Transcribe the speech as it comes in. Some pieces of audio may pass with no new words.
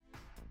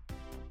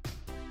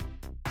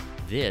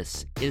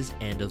This is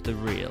End of the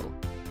Reel.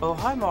 Oh,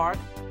 hi, Mark.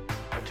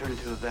 I turned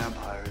into a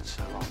vampire. It's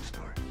a long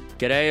story.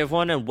 G'day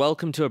everyone and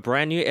welcome to a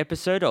brand new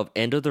episode of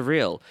End of the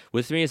Reel.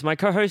 With me is my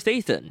co-host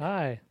Ethan.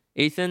 Hi.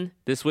 Ethan,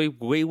 this week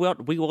we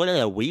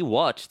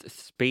watched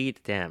Speed...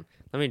 Damn,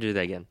 let me do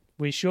that again.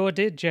 We sure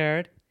did,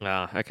 Jared.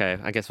 Okay,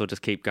 I guess we'll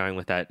just keep going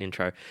with that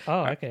intro.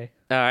 Oh, okay.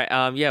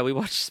 Alright, we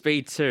watched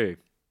Speed 2.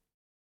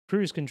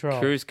 Cruise Control.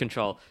 Cruise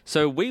Control.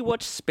 So we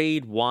watched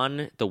Speed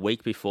 1 the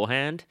week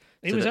beforehand.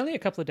 It was only a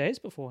couple of days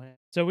beforehand.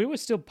 So we were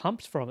still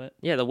pumped from it.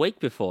 Yeah, the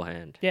week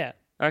beforehand. Yeah.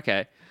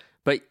 Okay.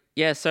 But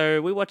yeah,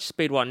 so we watched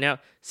Speed 1. Now,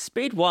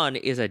 Speed 1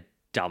 is a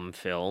dumb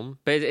film,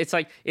 but it's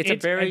a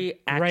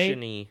very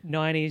actiony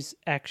 90s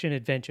action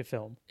adventure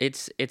film.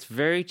 It's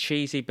very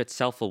cheesy but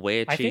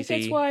self-aware cheesy. I think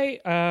that's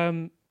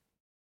why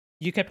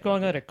you kept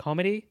calling it a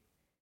comedy.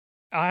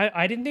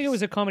 I didn't think it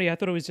was a comedy. I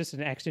thought it was just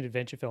an action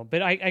adventure film.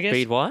 But I guess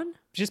Speed 1?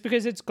 Just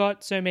because it's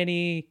got so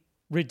many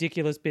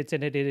ridiculous bits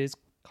in it, it is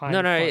kind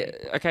of funny.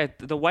 Okay,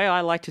 the way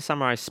I like to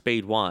summarize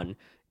Speed 1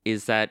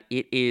 is that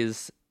it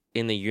is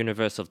in the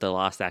universe of The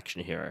Last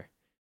Action Hero.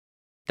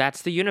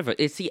 That's the universe.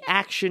 It's the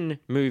action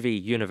movie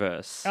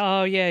universe.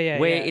 Oh, yeah.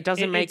 Where it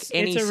doesn't make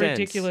any sense. It's a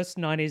ridiculous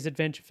 90s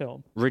adventure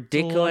film.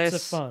 Ridiculous.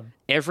 Lots of fun.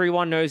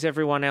 Everyone knows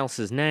everyone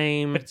else's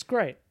name. But it's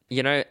great.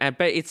 You know,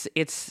 but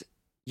it's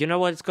you know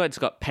what it's got? It's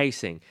got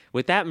pacing.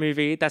 With that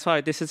movie, that's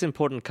why this is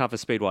important to cover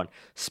Speed 1.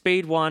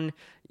 Speed 1,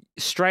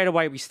 straight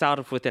away we start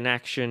off with an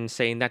action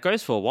scene that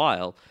goes for a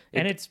while.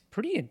 And it's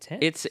pretty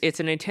intense. It's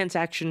an intense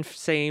action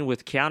scene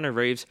with Keanu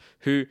Reeves,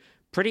 who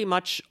pretty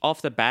much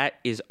off the bat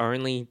is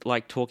only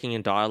like talking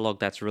in dialogue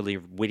that's really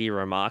witty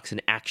remarks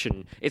and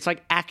action. It's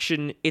like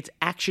action. It's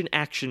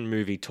action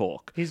movie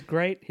talk. He's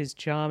great. He's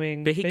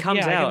charming. But he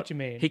comes I get out. what you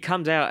mean. He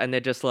comes out and they're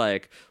just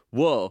like,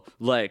 whoa,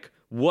 like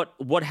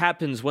what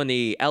happens when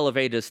the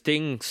elevator's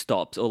thing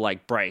stops or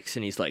like breaks?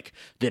 And he's like,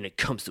 then it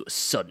comes to a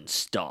sudden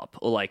stop.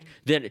 Or like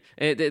then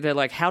they're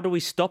like, how do we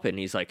stop it? And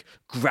he's like,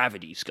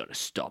 gravity's gonna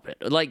stop it.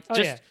 Like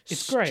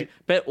it's great.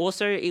 But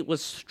also it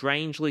was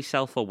strangely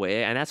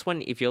self-aware, and that's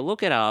when, if you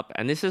look it up,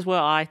 and this is where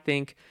I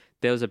think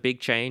there was a big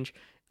change.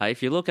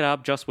 If you look it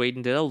up, Joss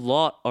Whedon did a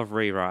lot of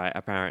rewrite,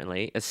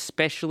 apparently,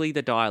 especially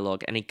the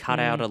dialogue, and he cut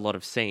out a lot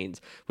of scenes,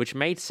 which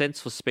made sense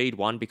for Speed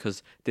 1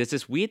 because there's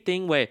this weird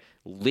thing where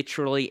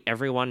literally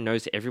everyone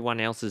knows everyone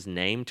else's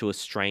name to a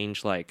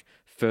strange, like,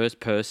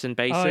 first-person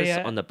basis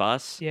on the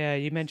bus. Yeah,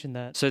 you mentioned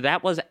that. So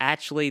that was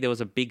actually, there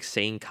was a big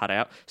scene cut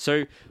out.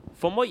 So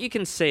from what you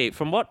can see,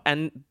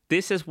 and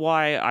this is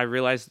why I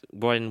realized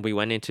when we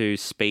went into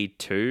Speed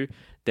 2,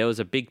 there was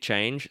a big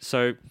change.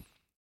 So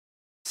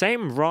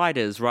same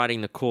writers writing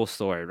the core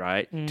story,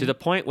 right? To the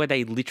point where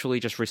they literally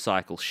just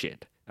recycle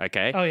shit,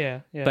 okay? Oh,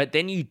 yeah. But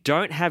then you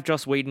don't have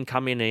Joss Whedon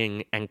coming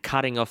in and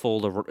cutting off all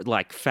the,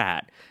 like,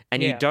 fat.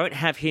 And you don't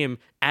have him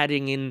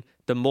adding in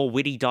the more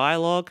witty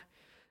dialogue.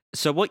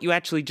 So what you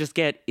actually just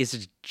get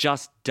is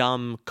just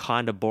dumb,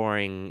 kind of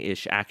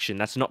boring-ish action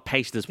that's not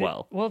paced as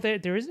well. Well,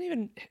 there isn't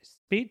even...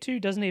 Speed 2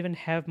 doesn't even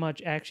have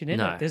much action in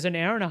No. it. There's an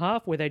hour and a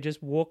half where they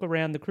just walk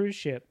around the cruise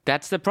ship.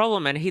 That's the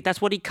problem, and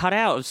that's what he cut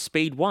out of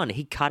Speed 1.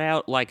 He cut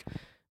out, like,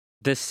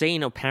 the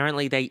scene.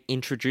 Apparently they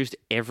introduced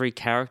every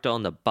character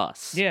on the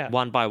bus,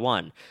 one by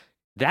one.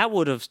 That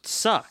would have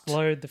sucked.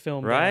 Slowed the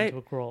film right? down to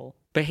a crawl.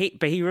 But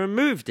he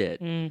removed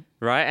it,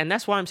 right? And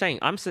that's why I'm saying,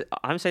 I'm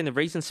saying the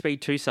reason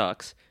Speed 2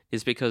 sucks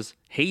is because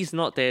he's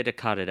not there to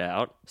cut it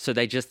out, so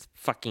they just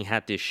fucking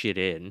had this shit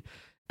in.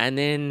 And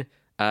then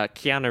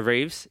Keanu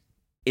Reeves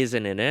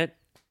isn't in it,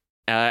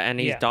 and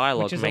his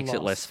dialogue makes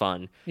it less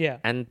fun. Yeah.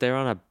 And they're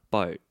on a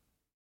boat.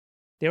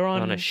 They're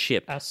on a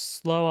ship. A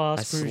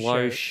slow-ass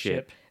cruise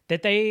ship.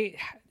 That they,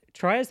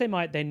 try as they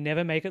might, they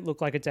never make it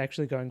look like it's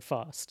actually going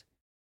fast.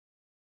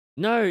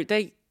 No,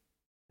 they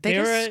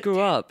just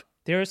screw up.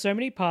 There are so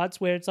many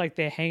parts where it's like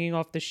they're hanging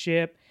off the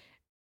ship,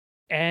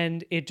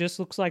 and it just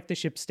looks like the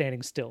ship's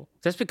standing still.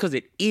 That's because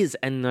it is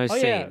in those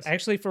scenes. Yeah.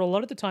 Actually, for a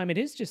lot of the time, it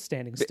is just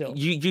standing still.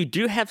 You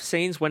do have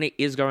scenes when it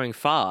is going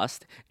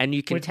fast, and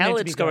you can tell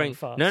it's going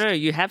fast. No,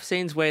 you have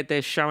scenes where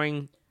they're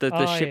showing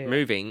the ship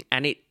moving,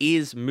 and it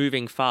is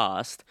moving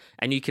fast,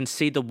 and you can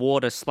see the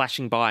water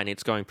splashing by, and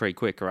it's going pretty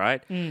quick,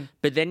 right?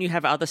 But then you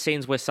have other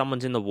scenes where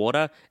someone's in the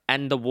water,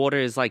 and the water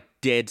is like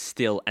dead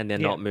still, and they're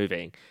not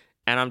moving.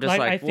 And I'm just I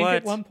what? think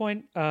at one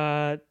point,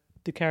 the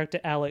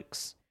character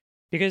Alex...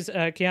 Because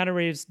Keanu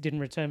Reeves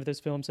didn't return for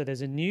this film, so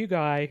there's a new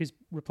guy who's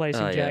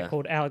replacing Jack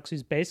called Alex,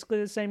 who's basically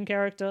the same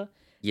character,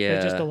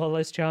 but just a lot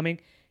less charming.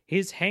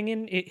 He's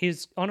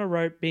on a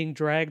rope being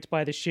dragged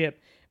by the ship,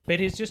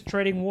 but he's just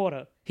treading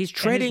water. He's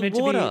treading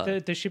water.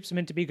 The ship's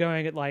meant to be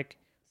going at like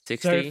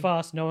 60? So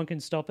fast, no one can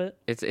stop it.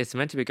 It's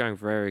meant to be going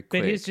very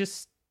quick. But he's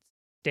just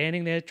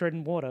standing there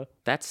treading water.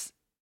 That's...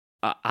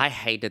 I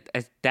hate it.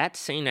 That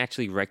scene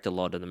actually wrecked a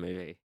lot of the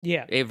movie.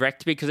 Yeah. It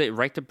wrecked because it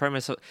wrecked the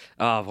premise of...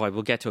 Oh, boy,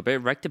 we'll get to it. But it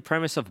wrecked the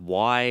premise of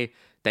why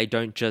they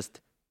don't just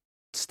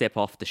step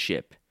off the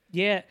ship.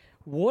 Yeah.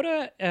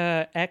 Water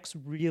acts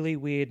really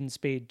weird in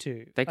Speed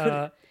 2. They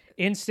could...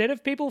 Instead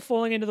of people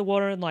falling into the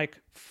water and,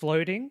 like,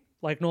 floating,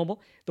 like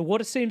normal. The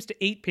water seems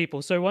to eat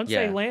people. So once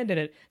they land in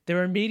it,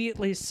 they're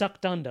immediately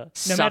sucked under,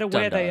 no matter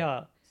where they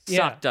are.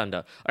 Sucked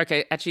under.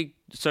 Okay, actually,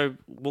 so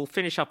we'll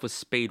finish up with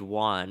Speed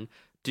 1.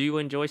 Do you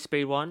enjoy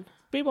Speed 1?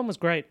 Speed 1 was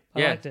great.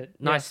 I liked it.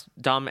 Nice,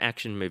 dumb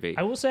action movie.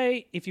 I will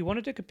say, if you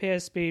wanted to compare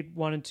Speed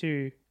 1 and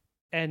 2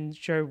 and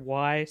show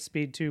why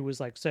Speed 2 was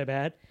like so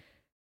bad,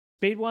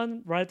 Speed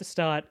 1, right at the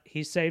start,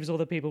 he saves all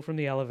the people from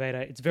the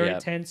elevator. It's very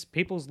tense.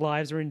 People's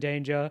lives are in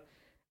danger.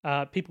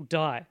 People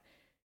die.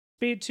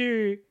 Speed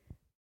 2,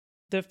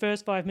 the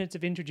first 5 minutes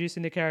of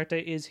introducing the character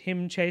is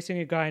him chasing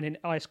a guy in an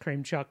ice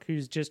cream truck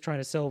who's just trying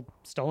to sell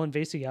stolen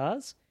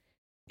VCRs.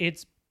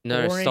 It's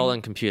boring.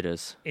 Stolen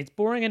computers. It's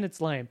boring and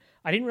it's lame.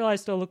 I didn't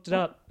realize till I looked it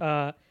up.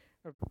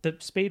 The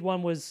Speed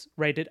 1 was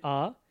rated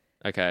R.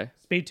 Okay.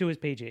 Speed 2 is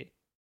PG.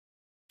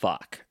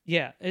 Fuck.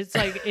 Yeah, it's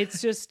like,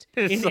 it's just,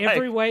 in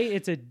every way,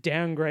 it's a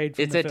downgrade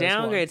from the first one. It's a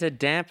downgrade, it's a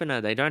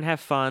dampener. They don't have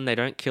fun, they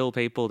don't kill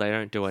people, they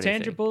don't do anything.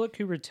 Sandra Bullock,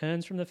 who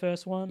returns from the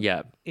first one,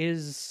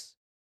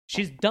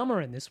 she's dumber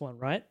in this one,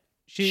 right?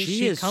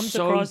 She comes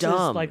so across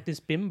dumb. as like this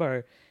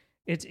bimbo.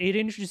 It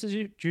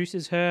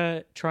introduces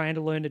her trying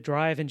to learn to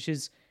drive, and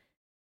she's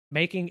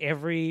making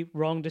every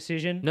wrong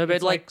decision. No, but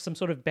it's like some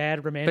sort of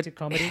bad romantic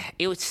comedy.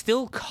 It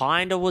still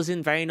kind of was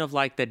in vein of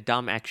like the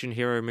dumb action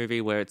hero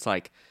movie where it's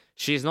like,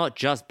 she's not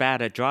just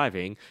bad at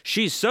driving.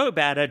 She's so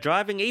bad at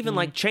driving, even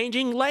like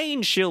changing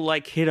lanes, she'll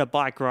like hit a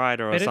bike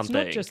rider or something.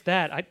 But it's not just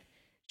that.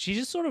 She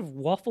just sort of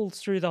waffles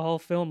through the whole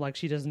film like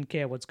she doesn't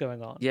care what's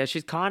going on. Yeah,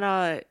 she's kind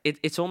of...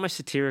 It's almost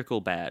satirical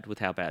bad with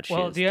how bad she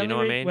is. Do you know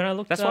what I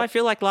mean? That's why I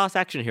feel like Last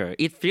Action Hero.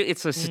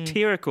 It's a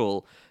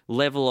satirical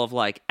level of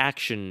like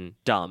action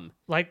dumb.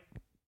 Like,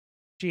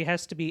 she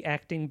has to be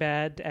acting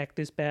bad to act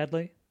this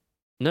badly?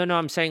 No,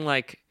 I'm saying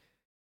like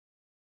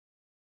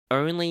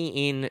only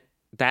in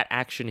that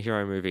action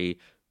hero movie,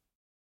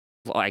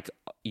 like,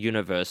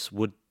 universe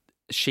would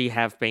she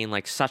have been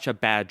like such a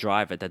bad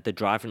driver that the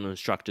driving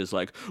instructor's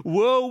like,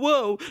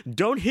 whoa,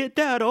 don't hit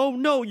that. Oh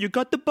no, you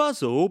got the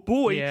buzzer. Oh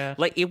boy. Yeah.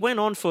 Like, it went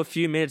on for a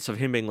few minutes of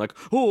him being like,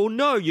 oh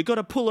no, you got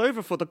to pull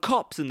over for the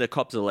cops. And the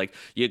cops are like,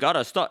 you got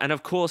to stop. And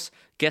of course,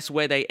 guess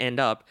where they end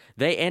up?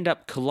 They end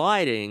up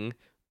colliding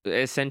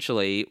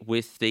essentially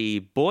with the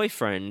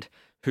boyfriend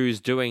who's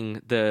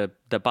doing the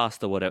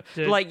bust or whatever.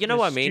 Like, you know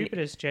what I mean? The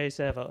stupidest chase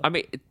ever. I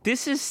mean,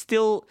 this is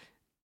still...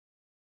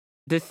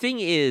 The thing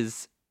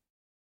is,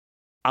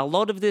 a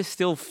lot of this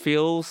still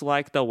feels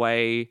like the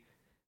way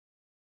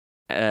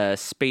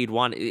Speed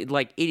 1...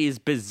 it is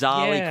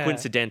bizarrely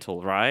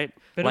coincidental, right?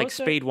 But like,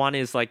 also... Speed 1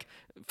 is like...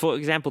 For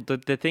example,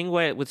 the thing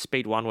with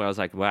Speed 1 where I was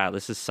like, wow,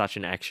 this is such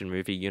an action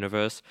movie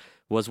universe,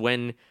 was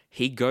when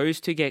he goes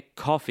to get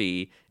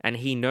coffee and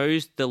he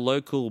knows the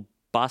local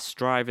bus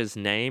driver's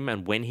name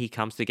and when he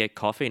comes to get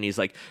coffee, and he's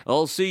like,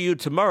 I'll see you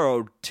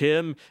tomorrow,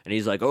 Tim. And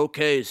he's like,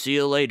 okay, see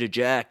you later,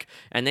 Jack.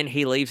 And then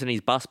he leaves and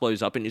his bus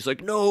blows up and he's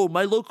like, no,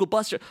 my local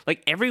bus driver.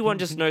 Like, everyone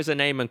just knows the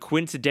name and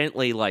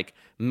coincidentally like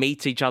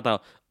meets each other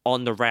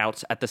on the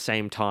routes at the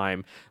same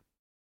time.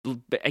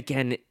 But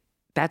again,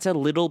 that's a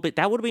little bit...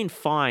 That would have been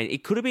fine.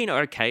 It could have been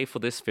okay for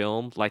this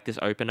film, like this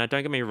opener.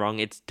 Don't get me wrong,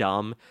 it's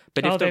dumb.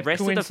 But if the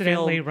rest of the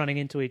film... running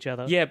into each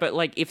other. Yeah, but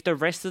like if the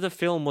rest of the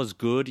film was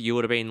good, you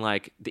would have been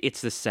like,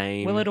 it's the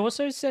same. Well, it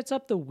also sets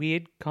up the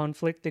weird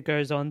conflict that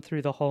goes on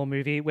through the whole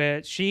movie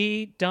where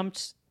she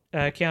dumped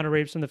Keanu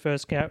Reeves from the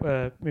first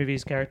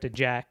movie's character,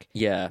 Jack.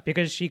 Yeah.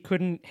 Because she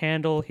couldn't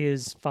handle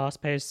his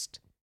fast-paced,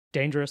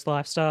 dangerous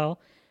lifestyle.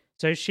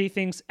 So she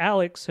thinks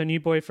Alex, her new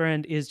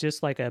boyfriend, is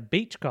just like a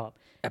beach cop.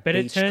 But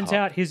it turns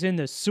out he's in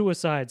the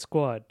Suicide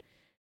Squad,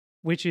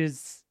 which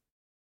is...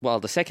 Well,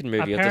 the second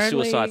movie of the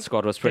Suicide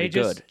Squad was pretty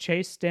good. They just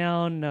chased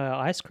down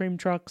ice cream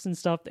trucks and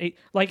stuff.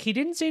 He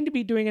didn't seem to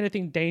be doing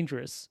anything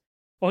dangerous.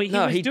 Or he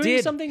was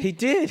doing something... He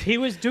did. He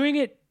was doing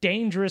it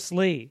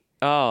dangerously.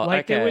 Oh,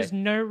 okay. There was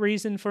no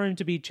reason for him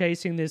to be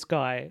chasing this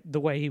guy the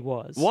way he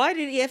was. Why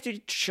did he have to...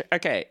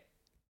 Okay.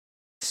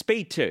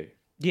 Speed 2.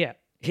 Yeah.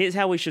 Here's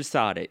how we should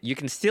start it. You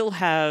can still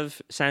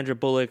have Sandra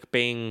Bullock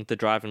being the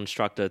driving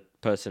instructor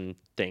person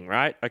thing,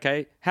 right?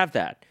 Okay? Have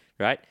that,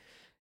 right?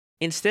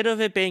 Instead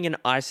of it being an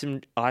ice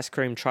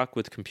cream truck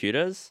with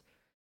computers,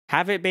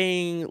 have it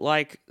being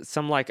like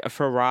a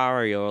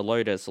Ferrari or a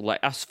Lotus or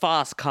like a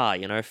fast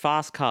car,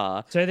 fast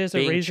car. So there's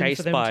a reason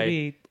for them to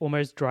be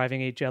almost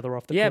driving each other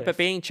off the cliff. Yeah, but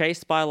being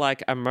chased by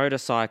like a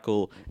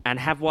motorcycle and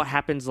have what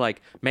happens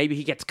like maybe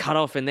he gets cut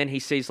off and then he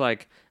sees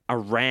like a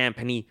ramp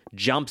and he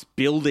jumps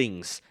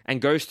buildings and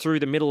goes through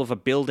the middle of a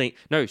building.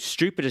 No,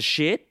 stupid as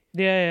shit.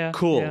 Yeah.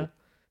 Cool. Yeah.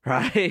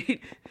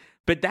 Right?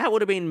 But that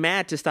would have been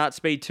mad to start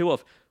Speed 2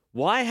 off.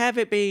 Why have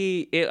it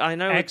be... I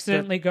know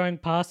accidentally going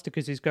past it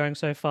because he's going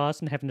so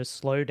fast and having to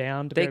slow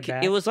down to go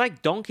back. It was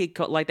like Donkey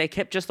Kong. Like, they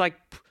kept just like,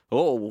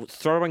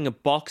 throwing a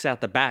box out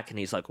the back and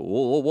he's like,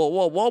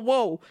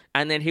 whoa.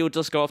 And then he would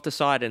just go off the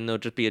side and there'll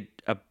just be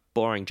a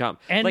boring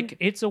jump. And like,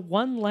 it's a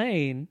one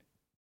lane...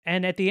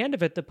 And at the end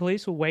of it, the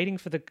police were waiting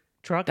for the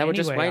truck They were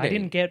just waiting. I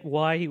didn't get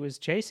why he was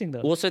chasing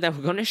them. Also, they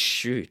were going to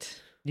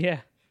shoot.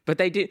 Yeah. But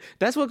they did.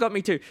 That's what got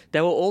me too.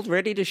 They were all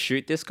ready to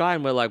shoot this guy,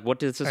 and we're like, "What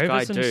does this Over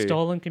guy some do?"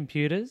 stolen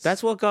computers.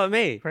 That's what got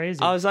me. Crazy.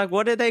 I was like,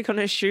 "What are they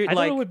gonna shoot?" I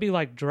thought it would be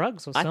like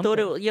drugs or something. I thought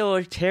it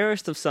was a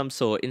terrorist of some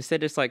sort.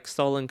 Instead, it's like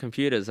stolen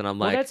computers, and I'm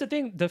well, like, that's the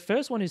thing. The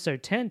first one is so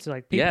tense.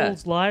 Like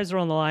people's lives are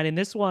on the line. In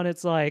this one,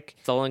 it's like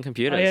stolen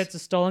computers. Oh, yeah, it's a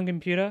stolen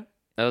computer.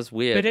 That was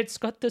weird. But it's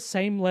got the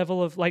same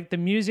level of like the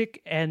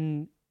music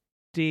and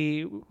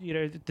the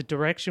the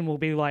direction will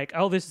be like,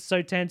 oh, this is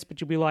so tense, but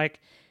you'll be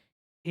like,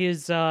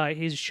 he's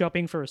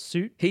shopping for a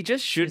suit. He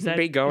just shouldn't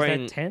be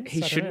going. Is that tense?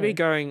 He shouldn't be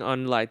going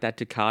on like that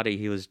Ducati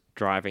he was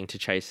driving to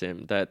chase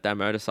him. That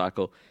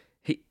motorcycle.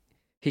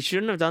 He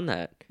shouldn't have done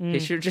that. He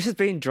should have just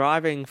been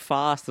driving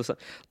fast or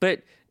something.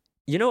 But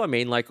you know what I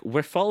mean? Like,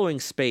 we're following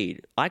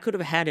speed. I could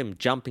have had him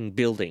jumping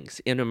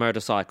buildings in a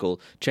motorcycle,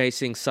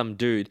 chasing some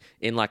dude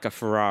in like a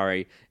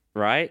Ferrari,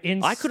 right?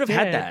 I could have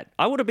had that.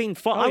 I would have been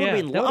fine.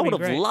 I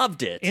would have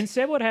loved it.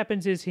 Instead, what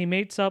happens is he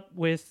meets up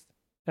with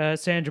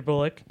Sandra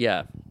Bullock.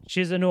 Yeah.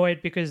 She's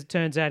annoyed because it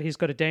turns out he's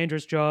got a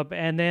dangerous job,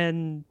 and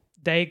then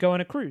they go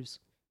on a cruise.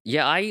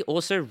 Yeah, I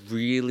also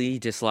really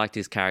disliked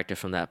his character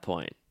from that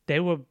point. They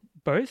were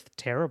both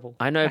terrible.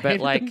 I know,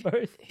 but like,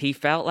 he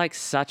felt like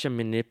such a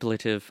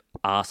manipulative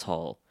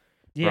asshole,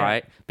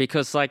 right?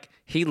 Because like,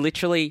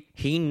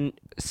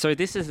 so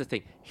this is the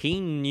thing. He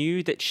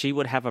knew that she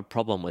would have a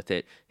problem with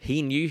it.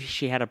 He knew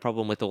she had a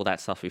problem with all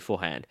that stuff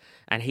beforehand.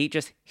 And he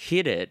just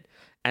hid it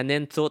and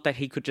then thought that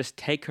he could just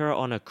take her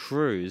on a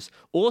cruise.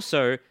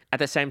 Also, at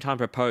the same time,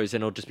 propose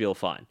and it'll just be all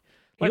fine.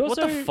 Like, what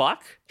the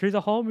fuck? Through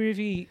the whole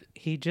movie,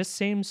 he just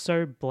seems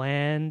so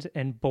bland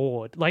and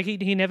bored. Like,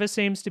 he never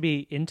seems to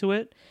be into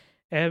it.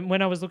 And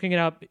when I was looking it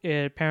up,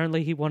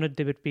 apparently he wanted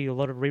there to be a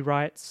lot of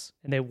rewrites,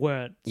 and there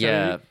weren't.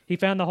 So he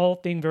found the whole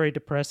thing very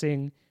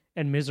depressing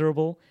and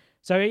miserable.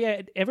 So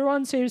yeah,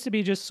 everyone seems to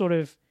be just sort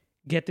of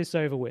get this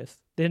over with.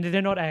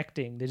 They're not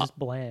acting; they're just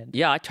bland.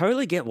 Yeah, I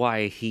totally get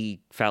why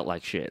he felt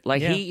like shit.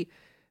 Like he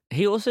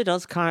also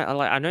does kind of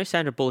like, I know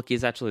Sandra Bullock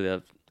is actually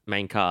the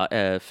main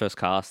first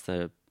cast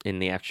in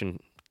the action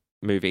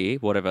movie.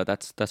 Whatever,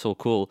 that's all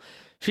cool.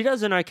 She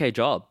does an okay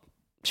job.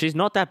 She's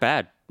not that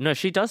bad. No,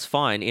 she does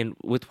fine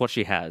with what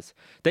she has.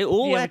 They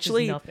all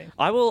actually.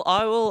 I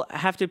will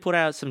have to put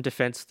out some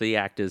defense to the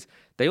actors.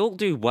 They all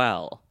do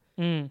well.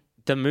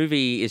 The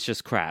movie is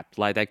just crap.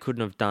 Like, they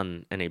couldn't have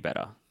done any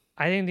better.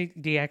 I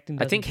think the acting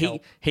doesn't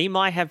help. he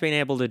might have been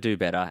able to do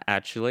better,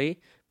 actually.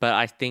 But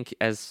I think,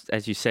 as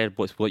you said,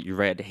 what you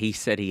read, he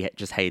said he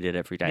just hated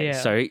every day.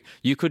 Yeah. So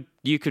you could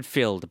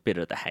feel the bit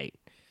of the hate.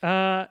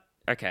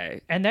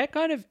 Okay. And that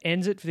kind of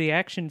ends it for the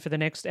action for the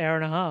next hour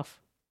and a half.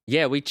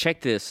 Yeah, we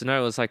checked this.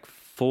 No, it was like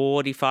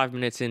 45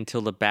 minutes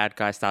until the bad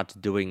guy starts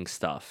doing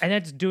stuff. And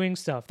that's doing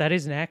stuff. That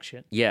is an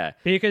action. Yeah.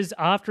 Because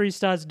after he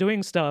starts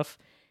doing stuff,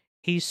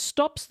 he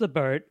stops the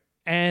boat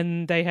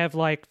and they have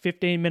like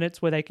 15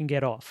 minutes where they can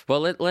get off.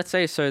 Well, let's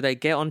say so they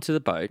get onto the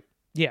boat.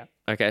 Yeah.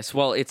 Okay,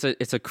 so it's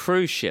a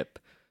cruise ship.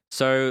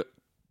 So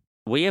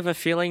we have a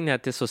feeling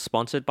that this was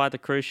sponsored by the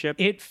cruise ship.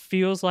 It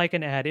feels like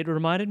an ad. It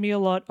reminded me a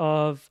lot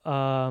of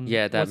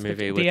that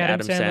movie with the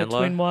Adam Sandler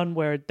twin one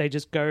where they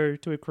just go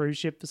to a cruise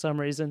ship for some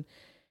reason.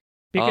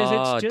 Because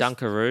it's just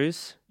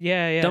Dunkaroos.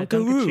 Yeah,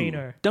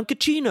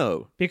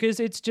 Dunkachino. Because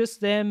it's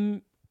just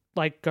them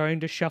like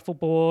going to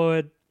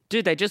shuffleboard.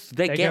 Dude, they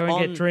go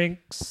and get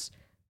drinks.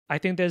 I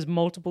think there's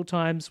multiple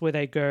times where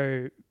they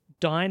go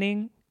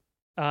dining.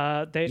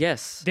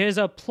 There's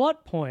a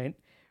plot point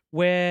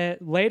where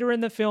later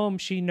in the film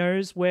she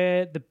knows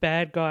where the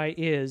bad guy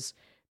is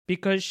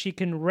because she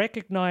can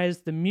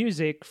recognize the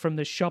music from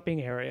the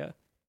shopping area.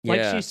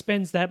 Like, she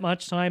spends that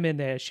much time in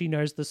there. She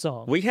knows the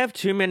song. We have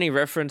too many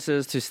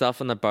references to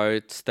stuff on the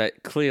boats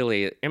that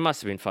clearly it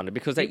must have been funny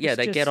because they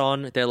get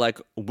on. They're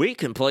like, we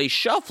can play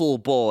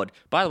shuffleboard.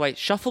 By the way,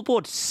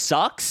 shuffleboard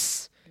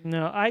sucks.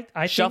 No,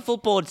 I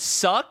shuffleboard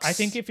sucks. I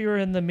think if you were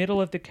in the middle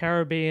of the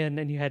Caribbean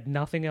and you had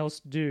nothing else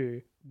to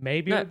do,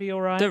 maybe it would be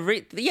all right.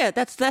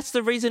 That's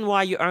the reason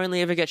why you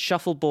only ever get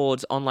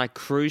shuffleboards on like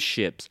cruise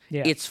ships.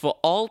 Yeah. It's for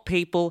old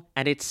people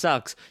and it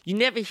sucks. You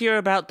never hear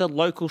about the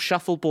local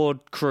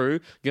shuffleboard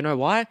crew. You know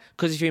why?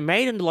 Because if you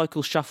made a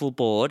local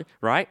shuffleboard,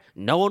 right,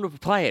 no one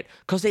would play it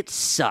because it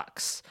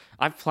sucks.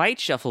 I've played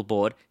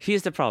shuffleboard.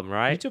 Here's the problem,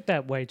 right? You took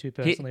that way too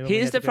personally.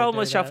 Here's the problem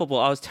with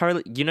shuffleboard. I was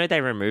totally,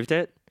 they removed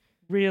it.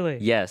 Really?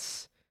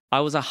 Yes.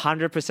 I was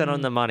 100%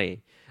 on the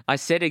money. I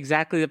said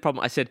exactly the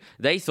problem. I said,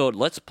 they thought,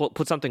 let's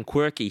put something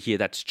quirky here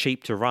that's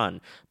cheap to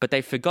run. But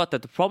they forgot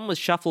that the problem with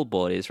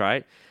shuffleboard is,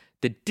 right,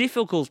 the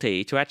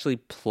difficulty to actually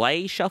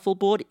play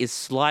shuffleboard is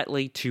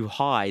slightly too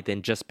high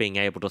than just being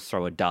able to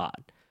throw a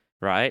dart,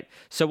 right?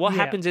 So what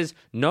happens is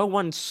no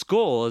one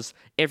scores,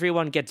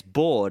 everyone gets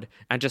bored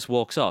and just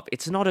walks off.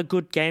 It's not a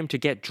good game to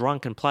get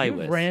drunk and play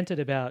with. You ranted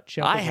about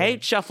shuffleboard. I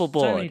hate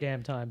shuffleboard. So many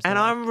damn times. And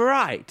I'm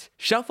right.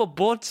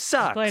 Shuffleboard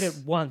sucks. I played it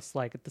once,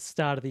 like at the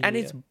start of the year. And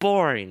it's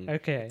boring.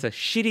 Okay. It's a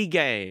shitty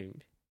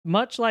game.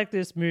 Much like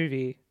this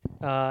movie,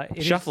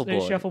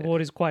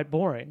 shuffleboard is quite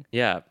boring.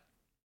 Yeah.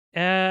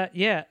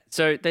 Yeah.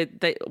 So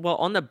they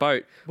on the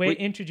boat, we're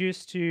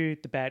introduced to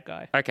the bad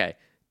guy. Okay.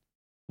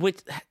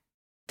 With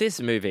this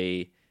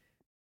movie,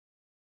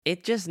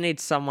 it just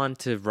needs someone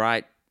to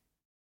write.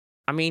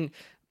 I mean,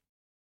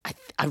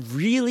 I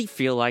really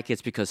feel like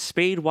it's because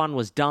Speed 1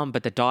 was dumb,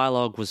 but the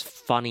dialogue was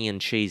funny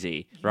and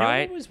cheesy,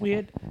 right? It was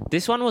weird.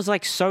 This one was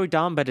like so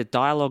dumb, but the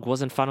dialogue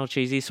wasn't fun or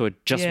cheesy, so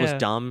it just was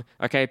dumb.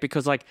 Okay,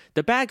 because like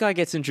the bad guy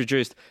gets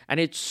introduced, and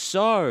it's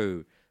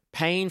so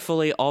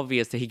painfully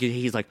obvious that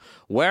he's like,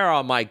 "Where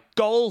are my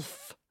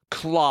golf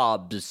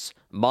clubs?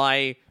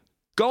 My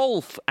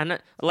golf," and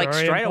like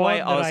Very straight away,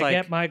 important I was that like,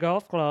 get my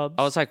golf clubs.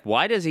 I was like,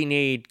 why does he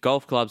need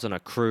golf clubs on a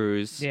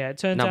cruise? Yeah, it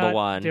turns number out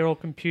one. they're all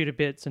computer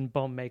bits and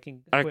bomb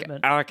making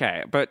equipment.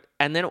 Okay, but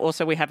and then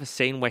also we have a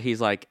scene where he's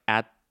like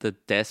at the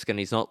desk and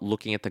he's not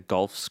looking at the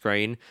golf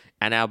screen,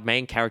 and our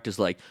main character's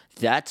like,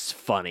 "That's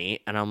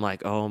funny," and I'm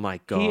like, "Oh my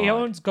god!" He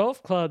owns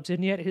golf clubs,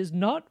 and yet he's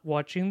not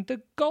watching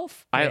the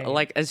golf I game.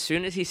 like as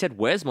soon as he said,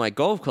 "Where's my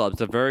golf clubs?"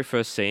 The very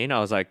first scene, I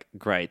was like,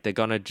 "Great, they're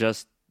gonna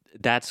just."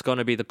 That's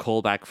gonna be the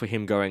callback for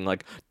him going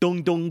like,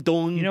 "Dong dong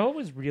dong." You know what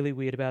was really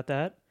weird about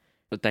that?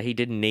 But that he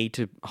didn't need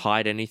to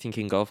hide anything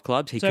in golf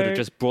clubs. He So- could have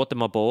just brought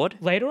them aboard.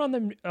 Later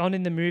on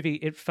in the movie,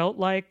 it felt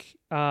like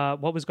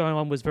what was going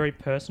on was very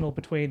personal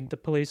between the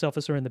police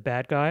officer and the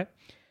bad guy.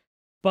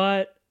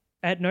 But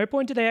at no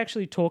point did they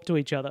actually talk to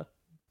each other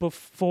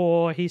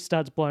before he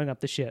starts blowing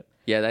up the ship.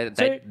 Yeah,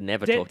 they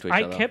never talk to each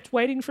other. I kept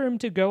waiting for him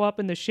to go up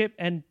in the ship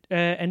and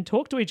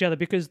talk to each other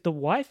because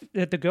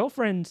the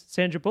girlfriend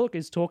Sandra Bullock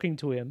is talking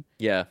to him.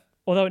 Yeah.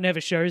 Although it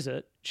never shows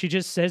it, she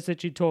just says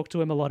that she talked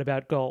to him a lot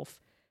about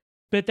golf.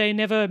 But they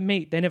never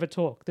meet. They never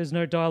talk. There's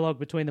no dialogue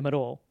between them at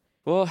all.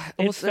 Well,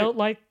 It also, felt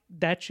like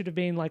that should have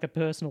been like a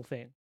personal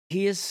thing.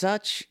 he is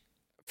such.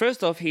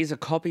 First off, he's a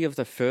copy of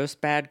the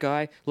first bad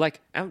guy.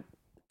 Like,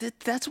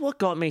 that's what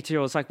got me too.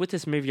 I was like, with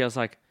this movie, I was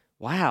like,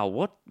 wow,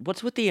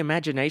 what's with the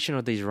imagination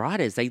of these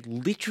writers? They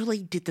literally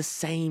did the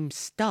same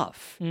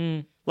stuff.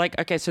 Like,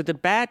 okay, so the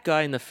bad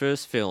guy in the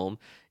first film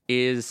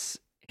he's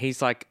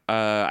like,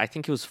 I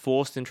think he was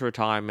forced into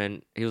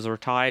retirement. He was a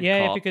retired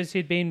cop. Because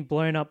he'd been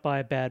blown up by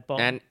a bad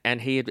bomb.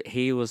 And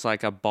he was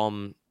like a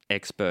bomb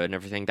expert and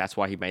everything. That's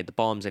why he made the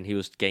bombs, and he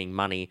was getting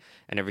money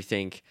and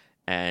everything.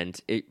 And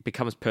it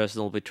becomes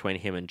personal between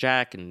him and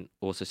Jack, and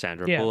also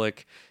Sandra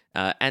Bullock.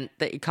 And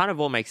it kind of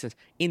all makes sense.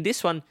 In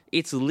this one,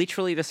 it's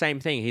literally the same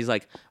thing. He's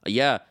like,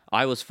 "Yeah,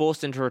 I was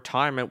forced into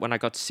retirement when I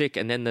got sick,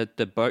 and then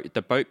the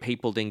boat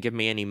people didn't give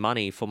me any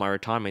money for my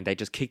retirement. They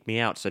just kicked me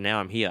out, so now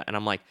I'm here." And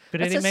I'm like, but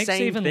that's it the makes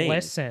same even thing.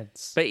 less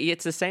sense. But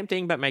it's the same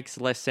thing, but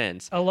makes less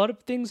sense. A lot of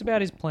things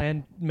about his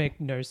plan make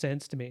no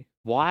sense to me.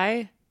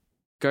 Why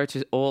go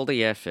to all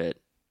the effort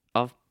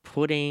of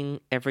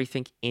putting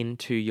everything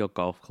into your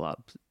golf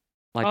club?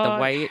 Like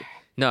the way...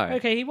 No.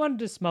 Okay, he wanted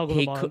to smuggle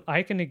them on.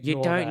 I can ignore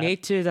You don't that.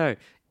 need to, though.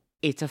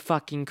 It's a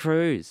fucking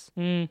cruise.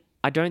 Mm.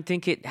 I don't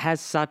think it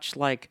has such,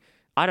 like...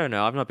 I don't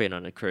know. I've not been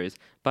on a cruise.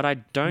 But I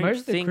don't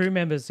Most think... of the crew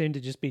members seem to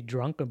just be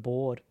drunk and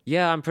bored.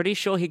 Yeah, I'm pretty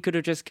sure he could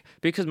have just...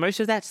 Because most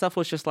of that stuff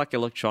was just like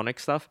electronic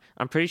stuff.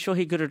 I'm pretty sure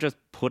he could have just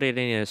put it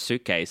in a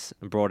suitcase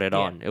and brought it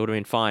on. It would have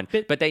been fine.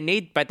 But they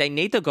need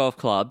the golf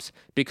clubs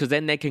because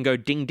then they can go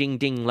ding, ding,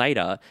 ding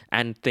later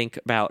and think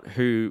about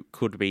who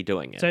could be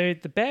doing it. So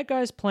the bad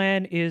guy's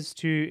plan is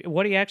to...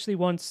 What he actually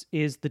wants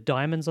is the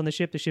diamonds on the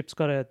ship. The ship's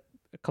got a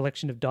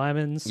collection of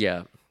diamonds.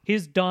 Yeah.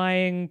 He's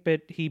dying,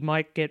 but he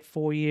might get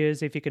 4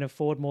 years if he can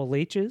afford more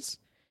leeches.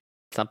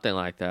 Something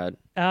like that.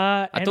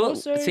 I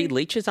See,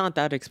 leeches aren't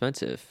that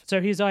expensive.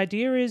 So his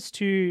idea is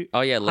to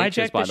leeches,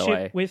 hijack by the the ship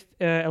way. with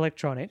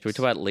electronics. Should we talk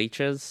about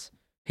leeches?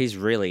 He's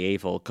really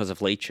evil because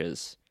of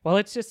leeches. Well,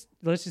 let's just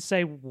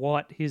say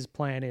what his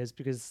plan is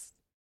because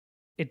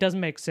it doesn't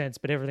make sense,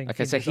 but everything.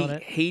 Okay, so hinges on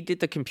it. he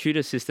did the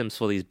computer systems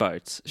for these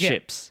boats,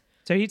 ships.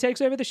 So he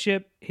takes over the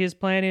ship. His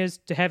plan is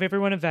to have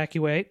everyone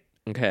evacuate.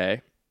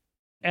 Okay.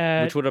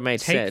 Which would have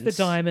made sense. Take the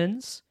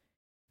diamonds,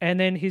 and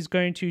then he's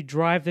going to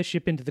drive the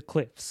ship into the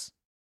cliffs.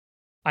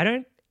 I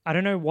don't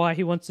know why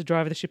he wants to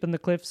drive the ship in the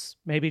cliffs.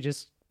 Maybe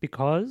just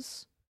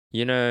because.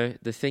 You know,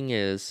 the thing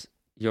is,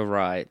 you're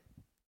right.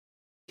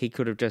 He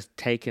could have just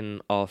taken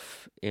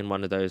off in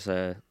one of those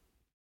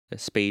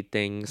speed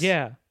things.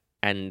 Yeah.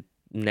 And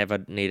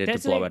never needed to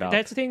blow it up.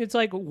 That's the thing. It's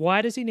like,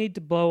 why does he need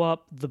to blow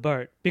up the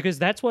boat? Because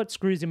that's what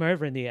screws him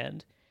over in the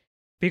end.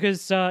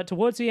 Because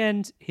towards the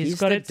end, he's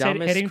got it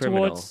heading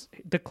towards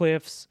the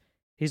cliffs.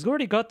 He's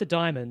already got the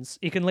diamonds.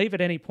 He can leave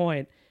at any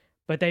point,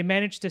 but they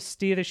manage to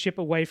steer the ship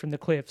away from the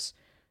cliffs.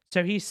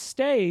 So he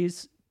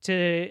stays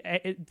to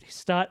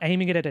start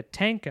aiming it at a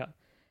tanker.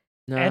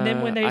 No, and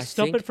then when they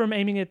stop think... it from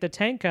aiming at the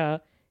tanker,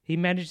 he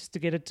manages to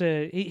get it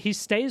to... He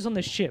stays on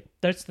the ship.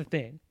 That's the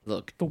thing.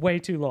 Look. For way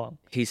too long.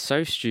 He's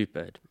so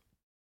stupid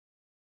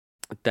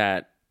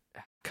that...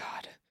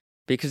 God.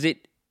 Because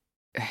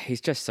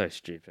he's just so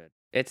stupid.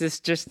 It's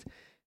just...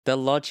 The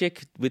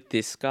logic with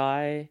this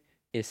guy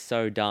is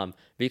so dumb.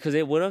 Because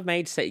it would have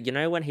made sense... You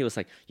know when he was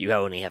like, you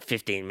only have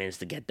 15 minutes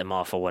to get them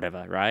off or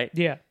whatever, right?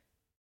 Yeah.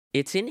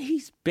 It's in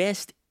his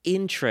best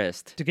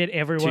interest... To get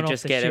everyone off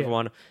the ship.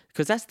 Everyone...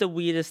 Because that's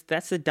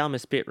the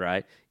dumbest bit,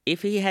 right?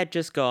 If he had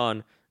just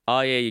gone...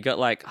 Oh, yeah, you got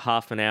like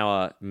half an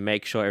hour,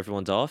 make sure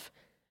everyone's off.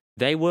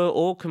 They were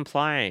all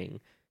complying.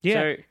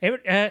 Yeah.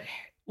 So,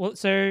 Well,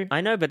 so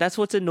I know, but that's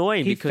what's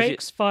annoying he because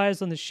fakes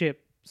fires on the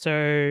ship,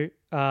 so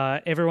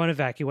everyone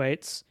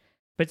evacuates.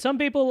 But some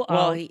people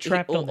are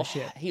trapped on the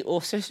ship. He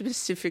also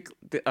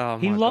specifically... Oh,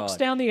 he my locks God.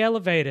 down the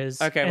elevators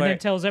and then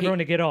tells everyone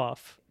to get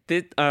off.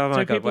 Oh, my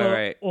so God, people wait.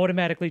 are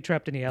automatically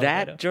trapped in the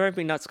elevator. That drove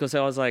me nuts because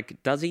I was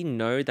like, does he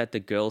know that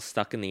the girl's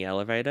stuck in the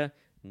elevator?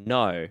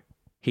 No,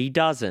 he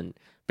doesn't.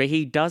 But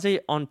he does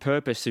it on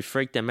purpose to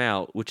freak them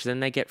out, which then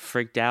they get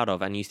freaked out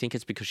of, and you think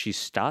it's because she's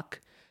stuck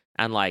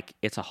and, like,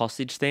 it's a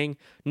hostage thing.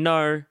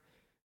 No.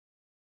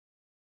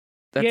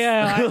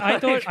 I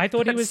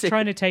thought he was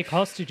trying to take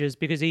hostages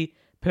because he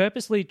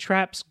purposely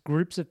traps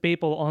groups of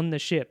people on the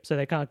ship so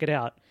they can't get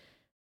out.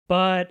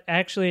 But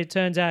actually, it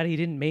turns out he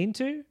didn't mean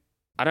to.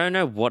 I don't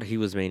know what he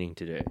was meaning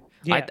to do.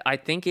 Yeah. I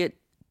think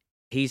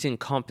he's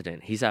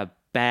incompetent. He's a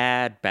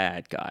bad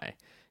guy.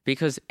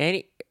 Because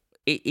it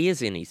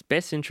is in his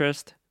best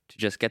interest to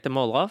just get them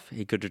all off.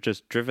 He could have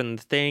just driven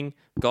the thing,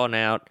 gone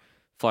out,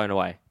 flown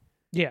away.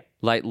 Yeah.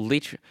 Like,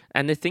 literally.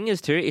 And the thing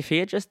is, too, if he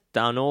had just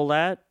done all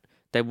that,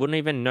 they wouldn't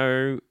even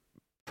know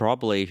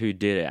probably who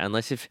did it.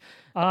 Unless if...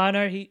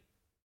 No,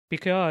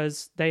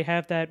 because they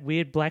have that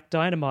weird black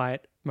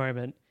dynamite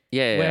moment.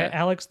 Yeah, where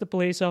Alex, the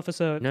police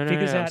officer,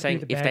 figures out who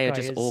the bad guy is if they had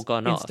just all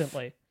gone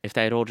instantly. off. If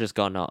they had all just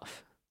gone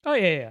off. Oh,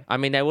 yeah. I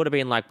mean, they would have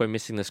been like, we're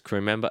missing this crew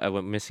member,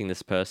 we're missing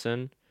this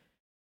person.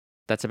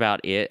 That's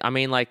about it. I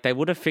mean, like, they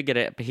would have figured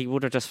it, but he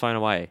would have just flown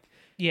away.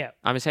 Yeah.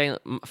 I'm saying,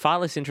 far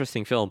less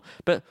interesting film.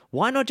 But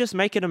why not just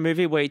make it a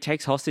movie where he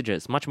takes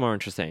hostages? Much more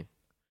interesting.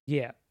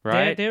 Yeah.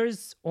 Right? There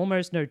is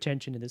almost no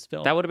tension in this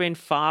film. That would have been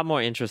far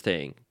more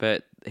interesting,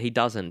 but he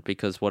doesn't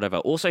because whatever.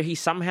 Also, he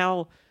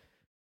somehow...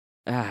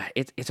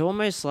 it's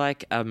almost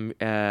like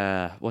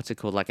what's it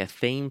called? Like a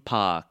theme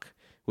park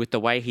with the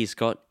way he's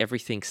got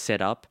everything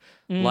set up.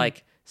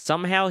 Like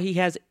somehow he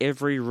has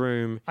every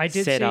room set up. I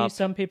did see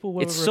some people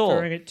were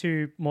referring it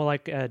to more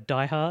like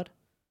Die Hard.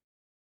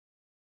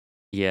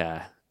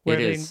 Yeah, it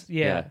is.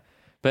 Yeah.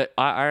 But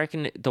I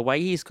reckon the way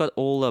he's got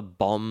all the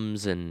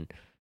bombs and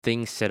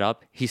things set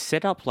up, he's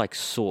set up like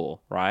Saw,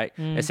 right?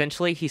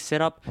 Essentially, he's set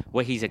up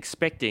where he's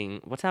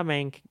expecting... What's our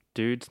main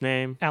dude's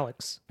name?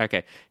 Alex.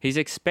 Okay. He's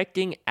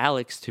expecting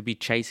Alex to be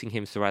chasing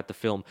him throughout the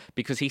film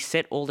because he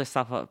set all this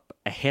stuff up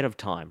ahead of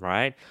time,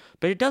 right?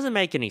 But it doesn't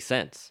make any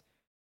sense.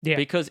 Yeah.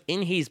 Because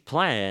in his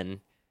plan,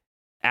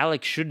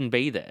 Alex shouldn't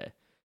be there.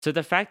 So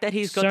the fact that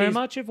he's got so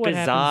much of what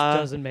happens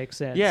doesn't make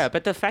sense. Yeah,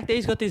 but the fact that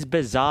he's got this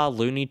bizarre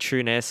Looney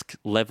Tune-esque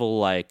level,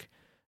 like,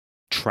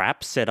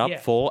 trap set up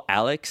for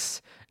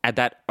Alex and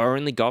that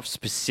only go off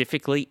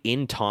specifically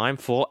in time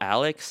for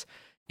Alex,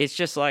 it's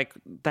just like,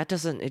 that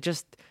doesn't...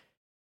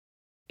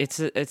 It's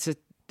a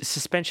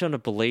suspension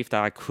of belief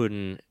that I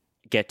couldn't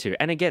get to.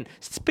 And again,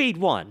 Speed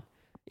 1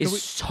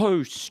 is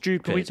so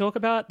stupid. Can we talk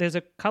about... There's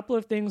a couple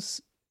of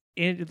things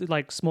in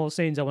like small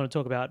scenes I want to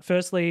talk about.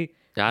 Firstly,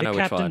 the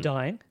captain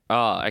dying.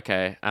 Oh,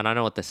 okay. And I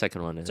know what the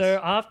second one is. So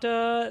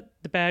after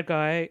the bad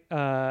guy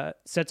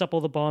sets up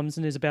all the bombs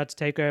and is about to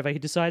take over, he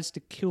decides to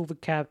kill the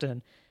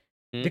captain.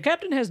 The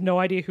captain has no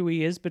idea who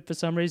he is, but for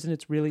some reason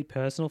it's really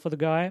personal for the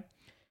guy.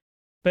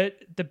 But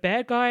the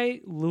bad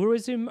guy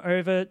lures him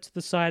over to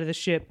the side of the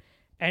ship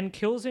and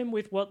kills him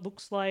with what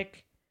looks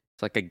like...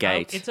 It's like a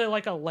gate. It's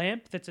like a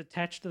lamp that's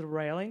attached to the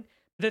railing.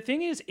 The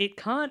thing is,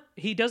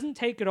 he doesn't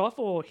take it off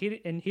or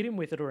hit him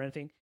with it or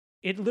anything.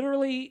 It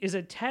literally is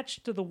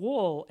attached to the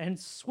wall and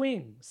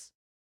swings.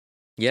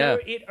 Yeah. So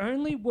it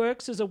only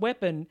works as a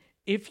weapon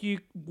if you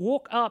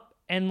walk up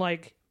and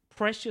like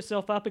press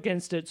yourself up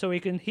against it so he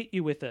can hit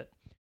you with it.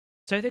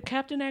 So the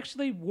captain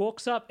actually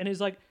walks up and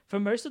is like,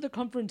 for most of the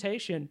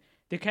confrontation...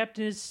 The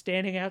captain is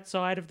standing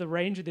outside of the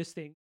range of this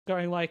thing,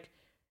 going like,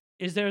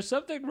 "Is there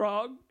something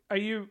wrong? Are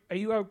you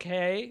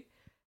okay?"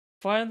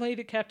 Finally,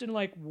 the captain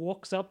like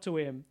walks up to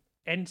him,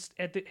 and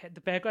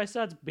the bad guy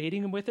starts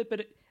beating him with it.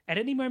 But at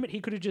any moment,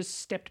 he could have just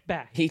stepped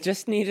back. He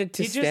just needed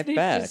to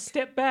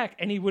step back,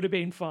 and he would have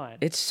been fine.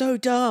 It's so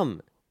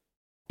dumb.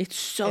 It's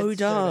so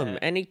dumb,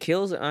 and he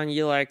kills it, and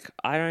you're like,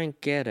 I don't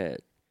get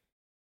it.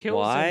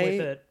 Why? Him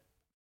with it.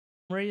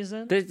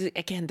 Reason?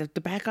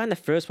 The bad guy in the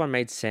first one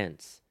made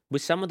sense.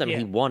 With some of them,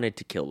 he wanted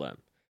to kill them.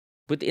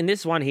 But in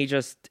this one, he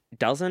just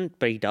doesn't,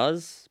 but he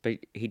does. But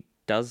he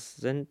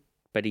doesn't,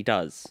 but he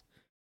does.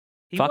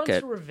 He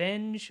wants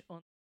revenge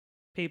on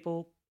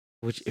people.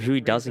 Who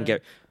he doesn't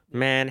get.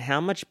 Man,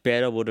 how much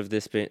better would have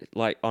this been?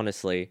 Like,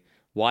 honestly,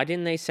 why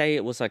didn't they say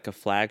it was like a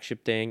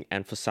flagship thing?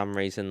 And for some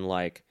reason,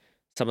 like,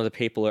 some of the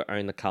people who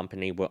own the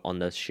company were on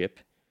the ship.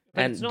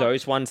 But and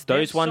those ones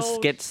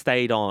get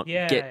stayed on,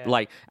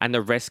 and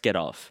the rest get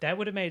off. That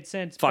would have made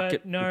sense.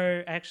 But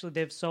no, actually,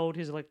 they've sold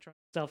his electronic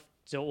stuff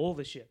to all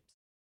the ships.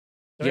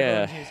 So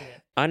everyone's using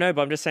it. I know,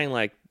 but I'm just saying,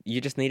 like, you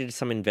just needed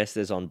some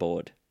investors on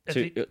board.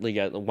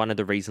 One of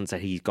the reasons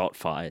that he got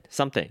fired.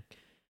 Something.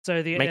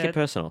 So make it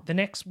personal. The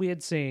next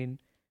weird scene.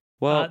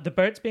 Well, the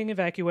boat's being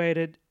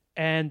evacuated,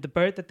 and the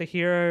boat that the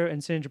hero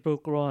and Sandra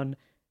Bullock are on.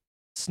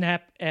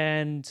 Snap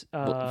and...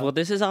 Well,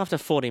 this is after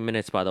 40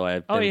 minutes, by the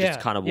way. They're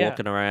just kind of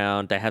walking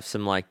around. They have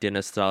some, like,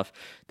 dinner stuff.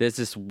 There's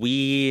this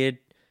weird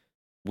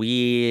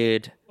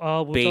weird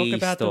We'll B talk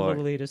about story. the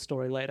Lolita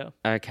story later.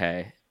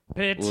 Okay.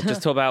 But We'll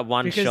just talk about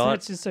one because shot.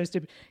 that's just so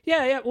stupid.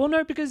 Yeah. Well,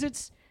 no,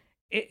 because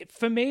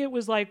for me, it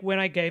was like when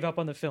I gave up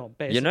on the film,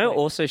 basically. You know,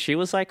 also, she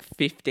was like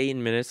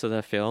 15 minutes of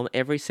the film.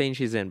 Every scene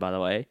she's in, by the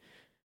way,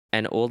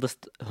 and all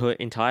her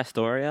entire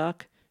story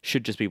arc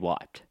should just be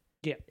wiped.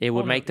 Yeah. It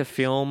would make the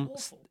film.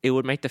 It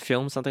would make the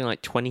film something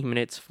like 20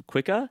 minutes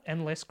quicker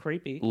and less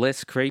creepy.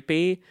 Less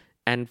creepy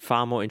and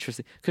far more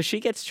interesting. Because she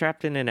gets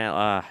trapped in an.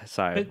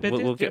 Sorry,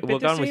 we'll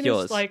go on with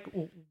yours. Like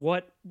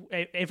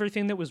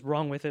everything that was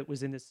wrong with it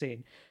was in the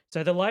scene.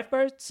 So the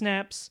lifeboat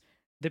snaps.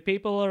 The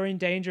people are in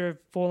danger of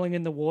falling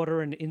in the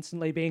water and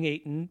instantly being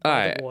eaten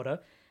by the water.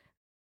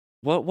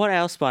 What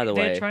else, by the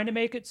way? They're trying to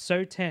make it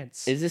so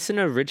tense. Is this an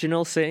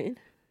original scene?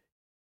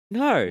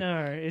 No.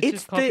 No, it's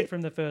just copied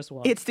from the first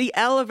one. It's the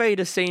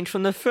elevator scene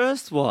from the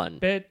first one.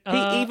 But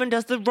he even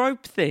does the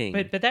rope thing.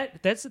 But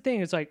that's the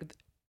thing. It's like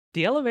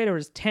the elevator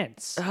is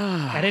tense.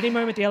 At any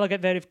moment, the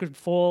elevator could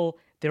fall.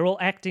 They're all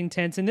acting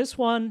tense. In this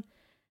one,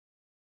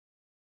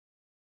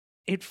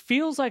 it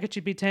feels like it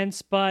should be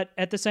tense, but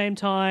at the same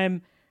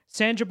time,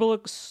 Sandra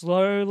Bullock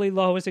slowly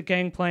lowers a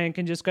gangplank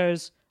and just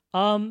goes,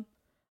 I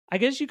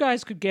guess you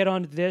guys could get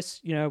onto this,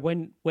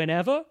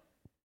 whenever.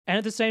 And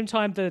at the same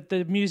time,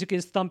 the music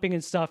is thumping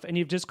and stuff, and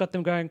you've just got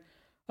them going,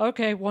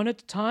 okay, one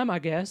at a time, I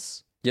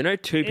guess. Two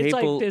It's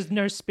people. like there's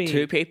no speed.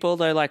 Two people,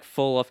 they like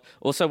fall off.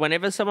 Also,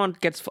 whenever someone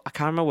gets, I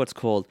can't remember what it's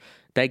called,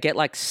 they get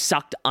like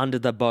sucked under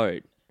the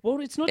boat. Well,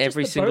 it's not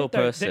Every just the single boat,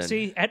 though. person.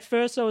 See, at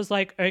first I was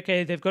like,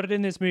 okay, they've got it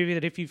in this movie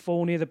that if you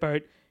fall near the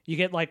boat, you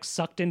get like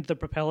sucked into the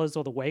propellers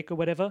or the wake or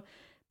whatever.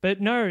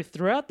 But no,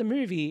 throughout the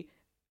movie,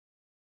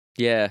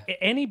 yeah,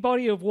 any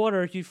body of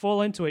water, if you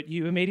fall into it,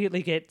 you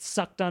immediately get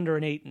sucked under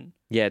and eaten.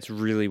 Yeah, it's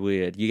really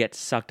weird. You get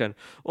sucked in.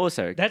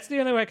 Also, that's the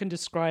only way I can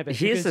describe it.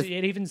 Because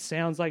it even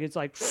sounds like it's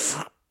like.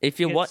 If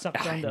you want,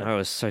 sucked under. No,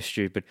 it's so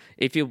stupid.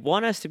 If you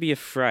want us to be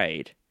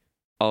afraid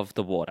of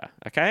the water,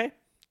 okay?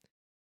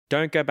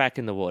 Don't go back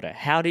in the water.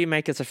 How do you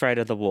make us afraid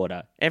of the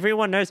water?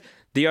 Everyone knows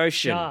the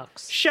ocean.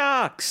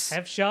 Sharks.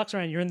 Have sharks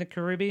around. You're in the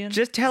Caribbean.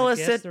 Just tell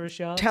us that. There are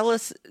sharks. Tell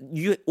us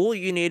all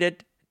you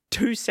needed.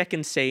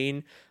 2-second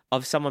scene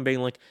of someone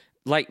being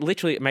like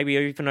literally, maybe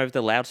even over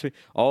the loudspeaker.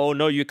 Oh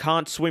no, you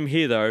can't swim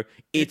here though.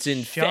 It's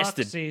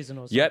infested. Shark season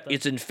or something. Yep,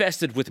 it's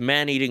infested with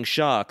man-eating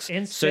sharks.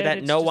 Instead, so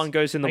that no one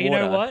goes in the water. You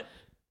know what?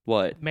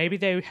 What? Maybe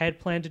they had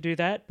planned to do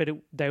that, but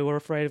they were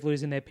afraid of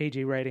losing their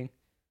PG rating.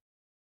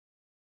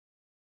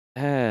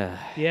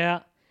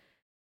 Yeah.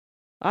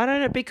 I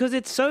don't know, because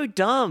it's so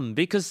dumb.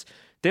 Because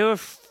they were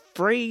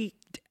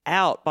freaked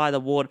out by the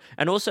water.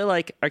 And also,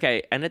 like,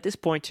 okay, and at this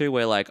point too,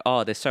 we're like,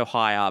 oh, they're so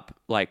high up,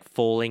 like,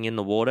 falling in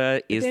the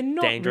water is they're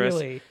not dangerous.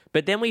 Really.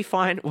 But then we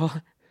find,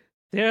 well,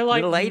 they're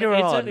like, later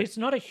on. It's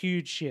not a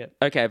huge ship.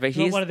 Okay, but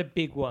here's not one of the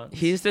big ones.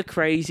 Here's the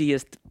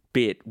craziest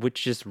bit,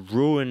 which just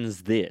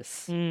ruins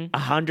this.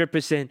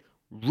 100%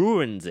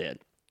 ruins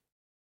it.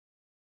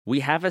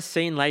 We have a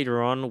scene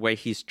later on where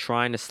he's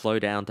trying to slow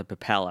down the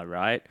propeller,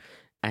 right?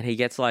 And he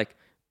gets like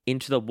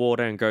into the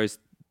water and goes.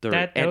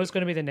 That was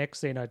going to be the next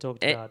scene I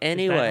talked about.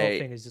 Anyway, that whole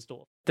thing is just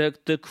awful.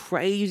 The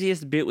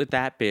craziest bit with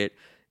that bit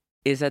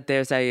is that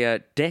there's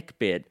a deck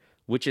bit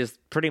which is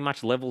pretty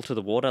much level to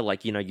the water.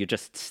 Like, you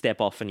just step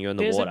off and you're in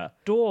the water. There's a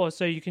door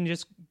so you can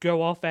just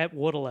go off at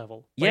water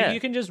level. Like, you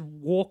can just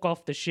walk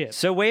off the ship.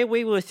 So where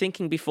we were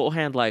thinking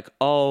beforehand, like,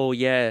 oh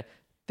yeah.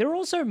 There are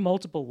also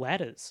multiple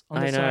ladders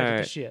on the side of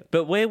the ship.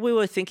 But where we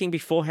were thinking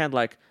beforehand,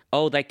 like,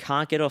 oh, they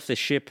can't get off the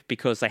ship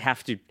because they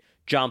have to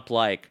jump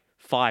like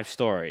 5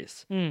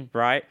 stories,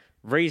 right?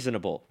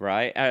 Reasonable,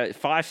 right?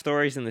 5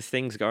 stories and this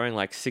thing's going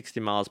like 60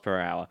 miles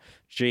per hour.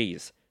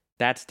 Jeez,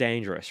 that's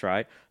dangerous,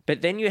 right?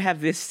 But then you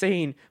have this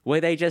scene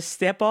where they just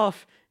step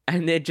off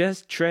and they're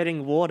just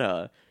treading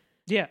water.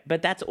 Yeah.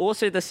 But that's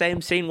also the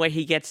same scene where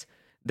he gets...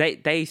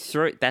 They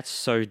throw... That's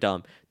so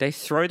dumb. They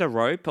throw the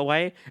rope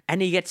away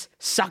and he gets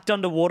sucked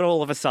underwater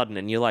all of a sudden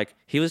and you're like,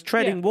 he was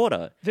treading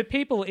water. The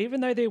people,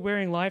 even though they're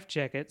wearing life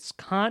jackets,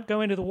 can't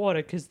go into the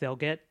water because they'll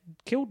get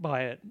killed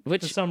by it for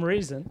some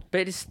reason.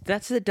 But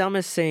that's the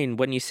dumbest scene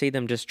when you see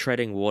them just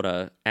treading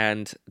water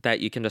and that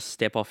you can just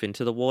step off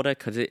into the water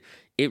because it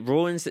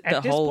ruins the whole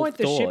At this point,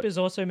 thought. the ship is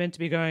also meant to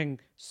be going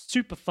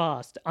super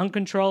fast,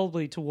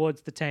 uncontrollably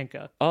towards the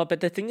tanker. Oh,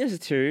 but the thing is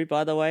too,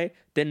 by the way,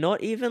 they're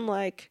not even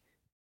like...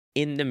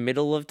 in the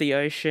middle of the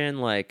ocean,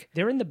 like...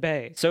 They're in the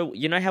bay. So,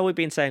 you know how we've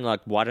been saying, like,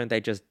 why don't they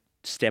just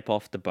step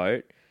off the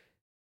boat?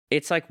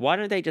 It's like, why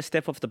don't they just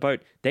step off the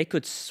boat? They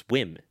could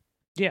swim.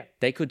 Yeah.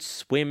 They could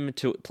swim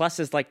to... Plus,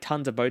 there's, like,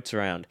 tons of boats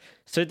around.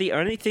 So the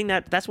only thing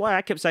that's why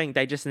I kept saying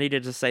they just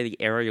needed to say the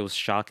area was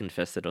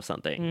shark-infested or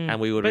something, and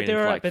we would have been,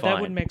 like, fine. But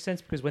that wouldn't make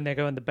sense because when they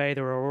go in the bay,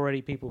 there are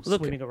already people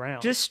swimming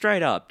around. Just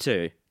straight up,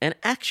 too. An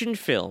action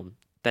film...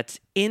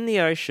 that's in the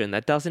ocean,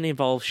 that doesn't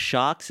involve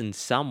sharks in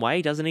some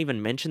way, doesn't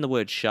even mention the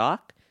word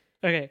shark.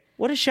 Okay.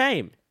 What a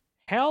shame.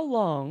 How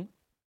long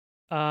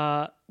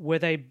were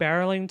they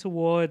barreling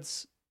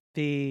towards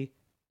the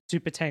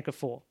supertanker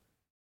for?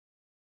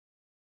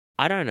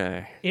 I don't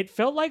know. It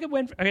felt like it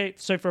went... Okay,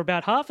 so for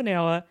about half an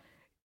hour,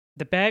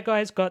 the bad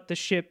guys got the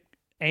ship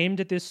aimed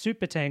at this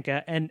super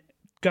tanker and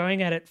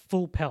going at it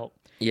full pelt.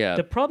 Yeah.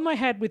 The problem I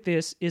had with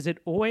this is it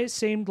always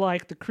seemed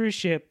like the cruise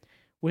ship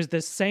was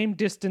the same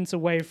distance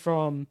away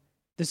from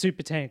the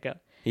super tanker.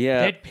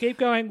 Yeah. They'd keep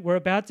going, we're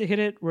about to hit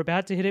it, we're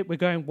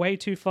going way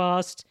too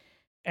fast.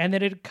 And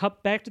then it'd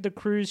cut back to the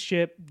cruise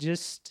ship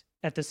just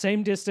at the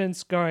same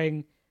distance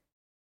going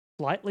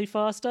slightly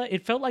faster.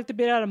 It felt like the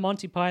bit out of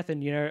Monty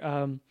Python,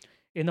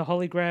 in the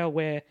Holy Grail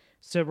where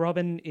Sir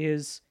Robin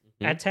is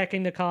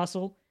attacking the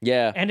castle.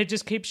 Yeah. And it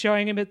just keeps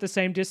showing him at the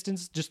same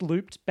distance, just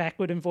looped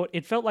backward and forward.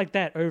 It felt like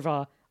that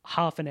over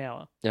half an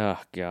hour. Oh,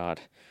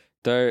 God.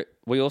 Though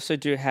we also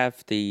do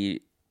have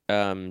the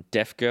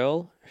deaf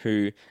girl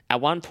who, at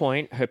one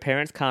point, her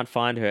parents can't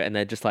find her and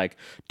they're just like,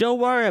 don't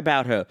worry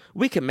about her.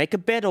 We can make a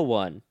better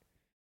one.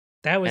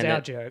 That was And our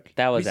that- joke.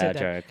 That was We said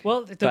our that. joke.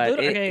 Well,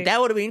 that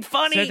would have been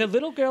funny. So the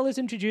little girl is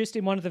introduced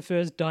in one of the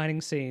first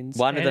dining scenes.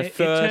 One of and the it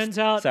first. turns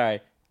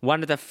out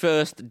one of the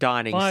first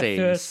dining one of the scenes.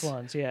 first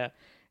ones, yeah.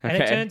 And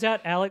it Okay. turns out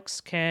Alex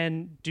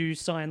can do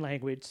sign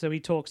language, so he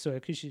talks to her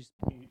because she's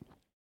mute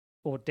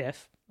or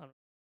deaf, I don't know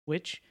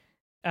which.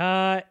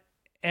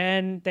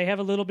 And they have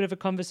a little bit of a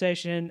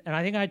conversation, and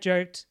I think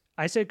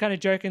I said kind of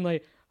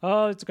jokingly,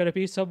 "Oh, it's going to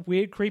be some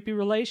weird, creepy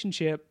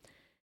relationship."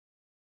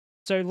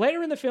 So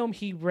later in the film,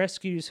 he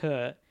rescues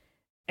her,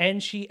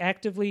 and she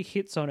actively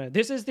hits on her.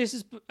 This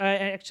is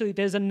actually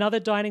there's another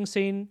dining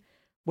scene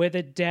where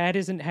the dad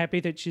isn't happy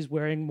that she's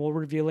wearing more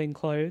revealing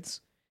clothes,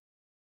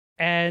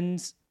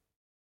 and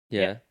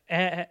Yeah.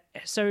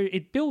 so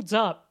it builds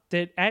up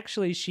that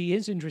actually she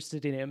is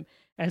interested in him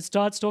and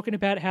starts talking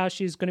about how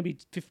she's going to be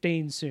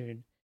 15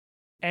 soon,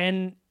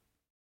 and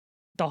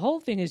the whole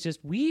thing is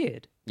just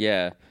weird.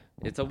 Yeah.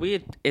 It's a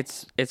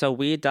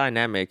weird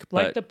dynamic,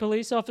 Like but the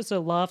police officer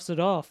laughs it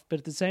off, but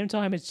at the same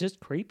time, it's just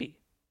creepy.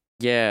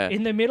 yeah.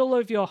 In the middle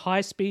of your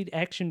high-speed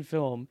action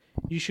film,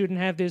 you shouldn't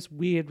have this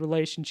weird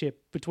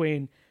relationship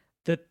between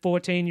the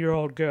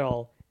 14-year-old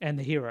girl and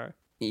the hero.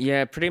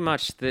 Yeah, pretty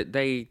much.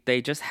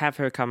 They just have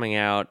her coming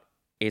out.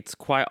 It's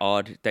quite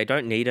odd. They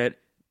don't need it.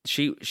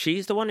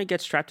 She's the one who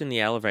gets trapped in the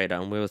elevator,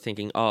 and we were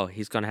thinking, oh,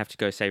 he's gonna have to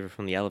go save her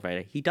from the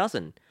elevator. He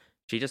doesn't.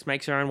 She just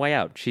makes her own way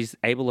out. She's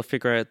able to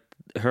figure out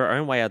her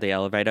own way out of the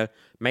elevator,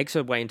 makes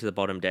her way into the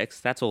bottom decks.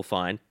 That's all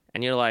fine.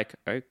 And you're like,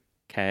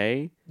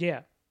 okay.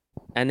 Yeah.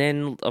 And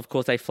then, of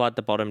course, they flood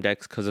the bottom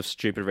decks because of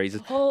stupid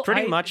reasons.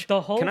 Pretty much. The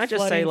whole Can I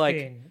just say, flooding like,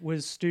 thing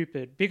was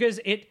stupid because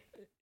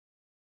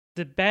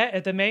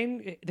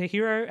the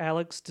hero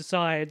Alex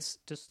decides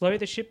to slow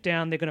the ship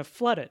down. They're going to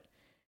flood it.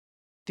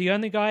 The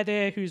only guy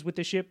there who's with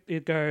the ship,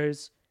 it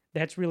goes,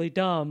 "That's really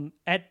dumb.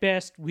 At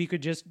best, we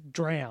could just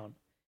drown."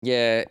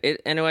 yeah.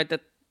 Anyway,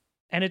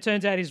 And it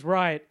turns out he's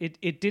right.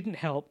 It didn't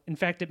help. In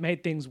fact, it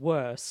made things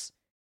worse.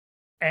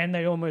 And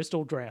they almost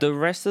all drowned. the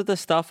rest of the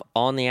stuff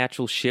on the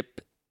actual ship,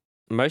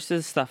 most of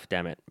the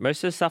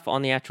stuff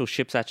on the actual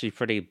ship's actually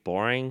pretty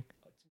boring.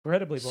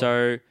 Incredibly boring.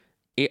 So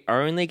it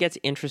only gets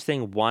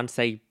interesting once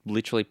they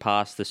literally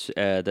pass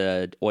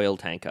the oil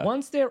tanker.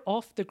 Once they're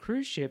off the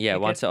cruise ship, yeah,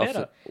 it once gets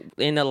they're better.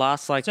 in the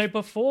last So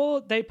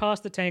before they pass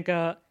the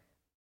tanker,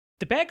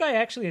 the bad guy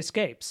actually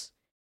escapes.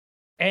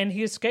 And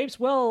he escapes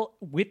well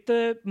with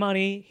the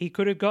money. He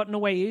could have gotten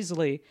away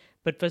easily.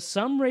 But for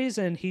some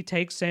reason, he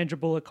takes Sandra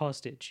Bullock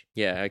hostage.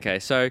 Yeah, okay.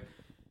 So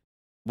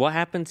what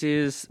happens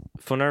is,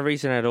 for no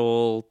reason at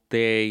all,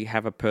 they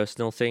have a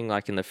personal thing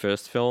like in the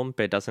first film,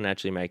 but it doesn't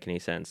actually make any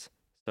sense.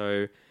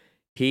 So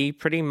he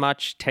pretty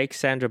much takes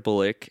Sandra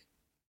Bullock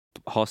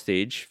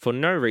hostage for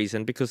no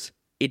reason because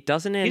it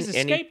doesn't He's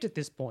escaped at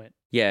this point.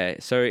 Yeah,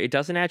 so it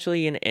doesn't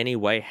actually in any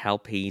way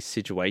help his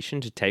situation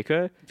to take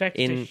her. In fact,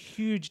 it's a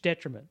huge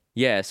detriment.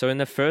 Yeah, so in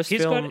the first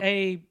He's film... got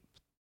a,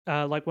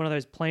 like one of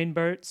those plane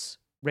boats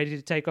ready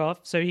to take off.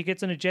 So he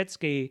gets on a jet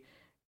ski,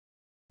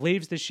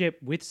 leaves the ship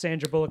with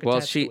Sandra Bullock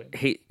attached to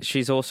him.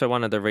 She's also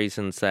one of the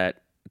reasons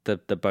that the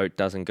boat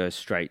doesn't go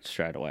straight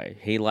away.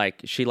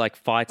 She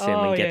fights him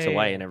and gets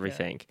away and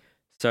everything. Yeah.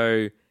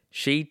 So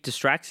she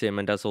distracts him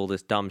and does all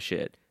this dumb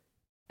shit.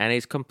 And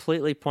it's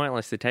completely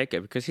pointless to take her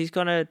because he's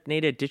going to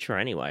need to ditch her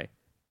anyway.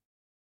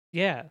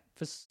 Yeah.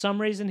 For some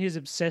reason, he's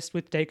obsessed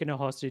with taking a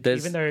hostage,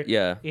 even though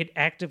it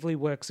actively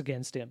works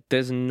against him.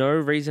 There's no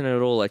reason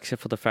at all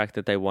except for the fact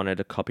that they wanted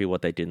to copy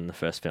what they did in the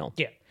first film.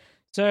 Yeah.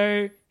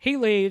 So he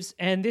leaves,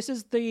 and this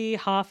is the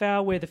half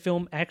hour where the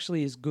film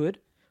actually is good.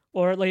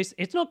 Or at least,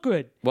 it's not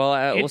good. Well,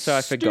 it's I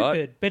forgot.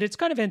 Stupid, but it's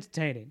kind of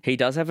entertaining. He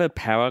does have a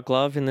power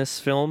glove in this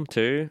film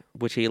too,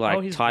 which he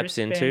his types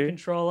wristband into.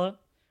 Controller.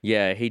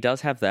 Yeah, he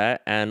does have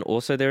that, and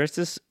also there is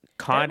this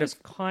kind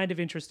of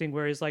interesting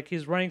where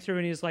he's running through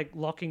and he's like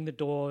locking the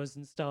doors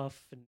and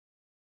stuff and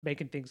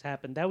making things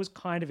happen. That was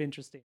kind of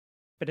interesting,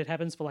 but it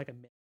happens for like a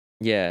minute.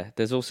 Yeah,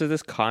 there's also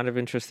this kind of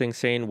interesting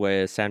scene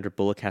where Sandra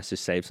Bullock has to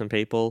save some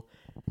people,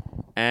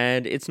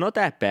 and it's not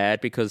that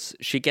bad because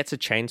she gets a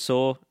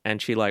chainsaw and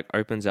she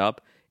opens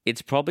up.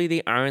 It's probably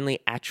the only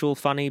actual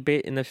funny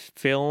bit in the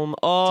film.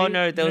 Oh,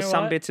 no, there was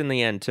some bits in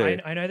the end too.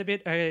 I know the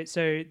bit. Okay,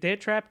 so they're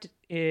trapped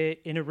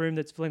in a room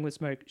that's filling with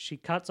smoke. She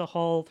cuts a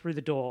hole through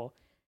the door.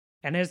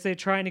 And as they're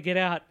trying to get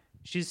out,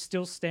 she's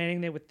still standing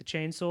there with the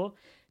chainsaw.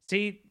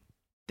 See,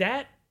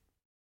 that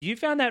you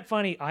found that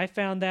funny. I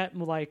found that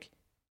like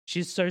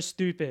she's so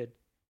stupid.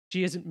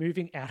 She isn't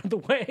moving out of the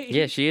way.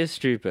 Yeah, she is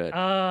stupid.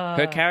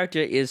 Her character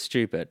is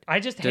stupid. I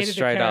just hated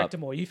the character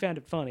more. You found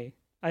it funny.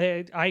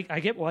 I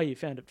get why you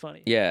found it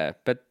funny. Yeah,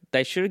 but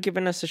they should have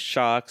given us the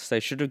Sharks.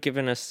 They should have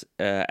given us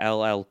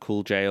LL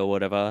Cool J or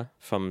whatever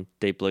from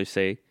Deep Blue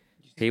Sea.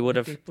 He would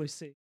have Deep Blue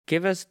Sea.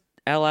 Give us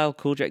LL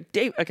Cool J.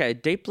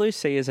 Deep Blue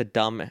Sea is a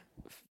dumb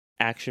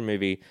action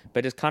movie,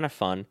 but it's kind of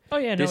fun. Oh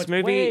yeah, no, it's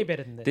way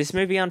better than this. This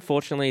movie,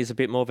 unfortunately, is a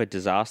bit more of a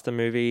disaster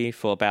movie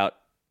for about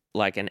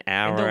like an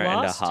hour and a half. In the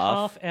last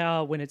half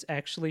hour, when it's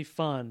actually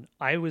fun,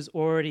 I was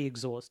already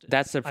exhausted.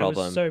 That's the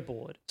problem. I was so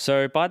bored.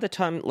 So by the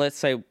time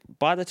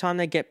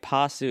they get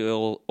past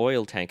the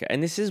oil tanker,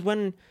 and this is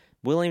when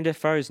William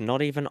Dafoe's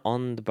not even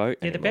on the boat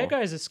anymore. The bad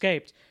guys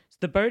escaped. So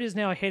the boat is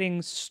now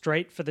heading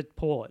straight for the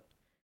port.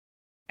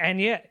 And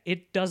yeah,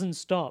 it doesn't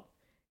stop.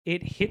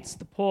 It hits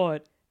the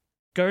port,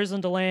 goes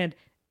onto land,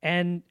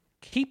 and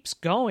keeps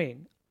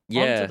going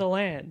onto the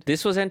land.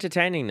 This was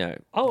entertaining, though.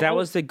 That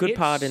was the good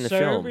part in the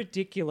film. It's so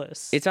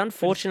ridiculous. It's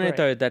unfortunate,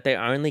 though, that they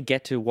only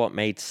get to what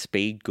made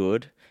Speed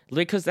good.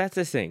 Because that's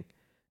the thing.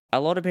 A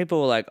lot of people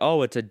were like,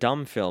 oh, it's a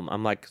dumb film.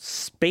 I'm like,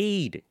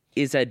 Speed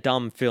is a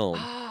dumb film.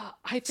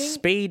 I think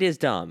Speed is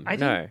dumb.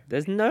 No,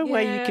 there's no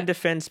way you can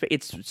defend Speed.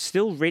 It's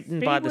still written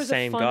by the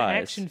same guys. Speed was a fun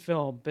action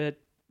film, but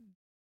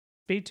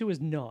Speed 2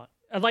 is not.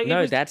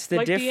 That's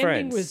the difference. The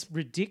ending was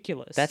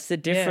ridiculous. That's the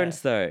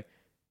difference, though.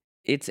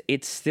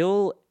 It's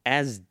still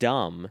as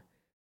dumb,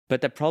 but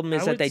the problem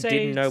is that they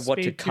didn't know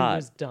what to cut.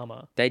 Was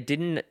dumber. They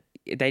didn't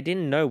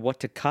know what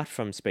to cut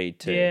from Speed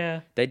 2.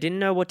 Yeah. They didn't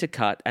know what to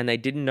cut, and they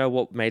didn't know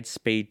what made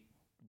Speed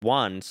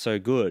 1 so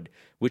good,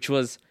 which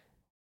was,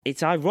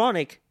 it's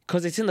ironic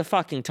because it's in the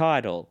fucking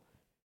title.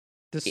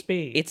 The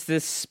speed. It's the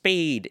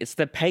speed. It's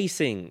the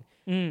pacing,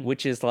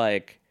 which is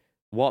like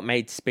what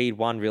made Speed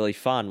 1 really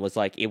fun. Was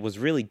like it was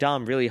really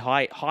dumb, really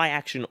high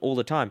action all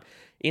the time.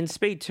 In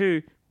Speed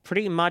 2,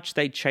 pretty much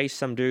they chase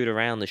some dude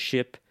around the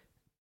ship,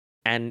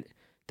 and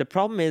the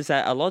problem is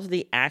that a lot of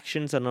the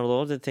actions and a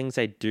lot of the things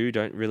they do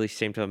don't really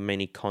seem to have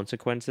many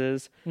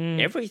consequences.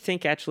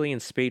 Everything actually in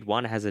Speed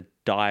 1 has a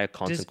dire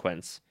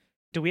consequence.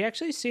 Do we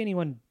actually see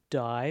anyone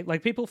die?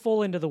 Like, people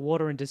fall into the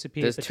water and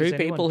disappear. There's two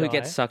people who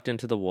get sucked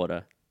into the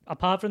water.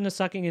 Apart from the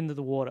sucking into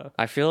the water.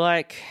 I feel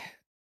like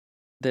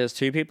there's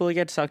two people who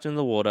get sucked into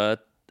the water.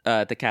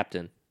 The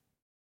captain.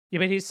 Yeah,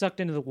 but he's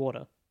sucked into the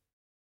water.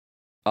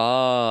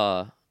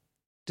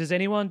 Does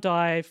anyone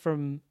die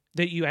from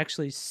that you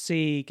actually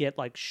see get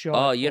like shot?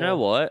 Oh, you know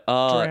what?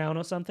 Drown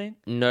or something?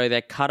 No,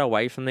 they're cut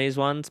away from these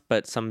ones,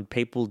 but some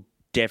people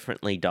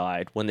definitely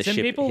died when the ship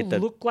hit the... Some people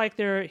look like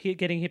they're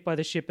getting hit by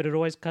the ship, but it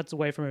always cuts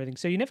away from everything.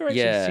 So you never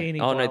actually see any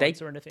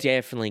violence or anything.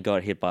 Definitely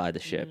got hit by the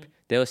ship.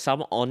 There was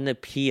some on the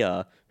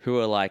pier who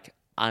were like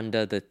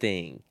under the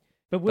thing.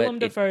 But Willem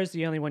Dafoe is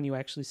the only one you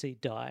actually see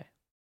die.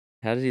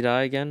 How does he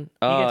die again?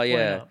 Oh,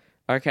 yeah.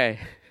 Okay.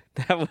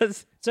 That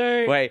was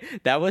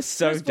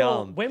so dumb.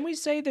 All, when we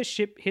say the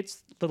ship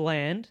hits the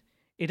land,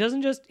 it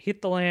doesn't just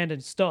hit the land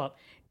and stop.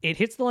 It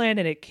hits the land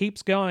and it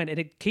keeps going and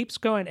it keeps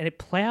going and it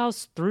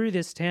plows through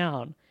this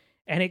town.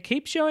 And it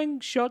keeps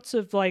showing shots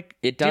of like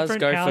it does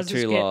different go houses for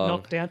too get long.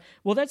 knocked down.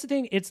 Well, that's the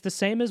thing. It's the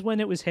same as when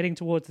it was heading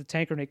towards the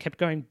tanker and it kept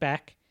going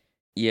back.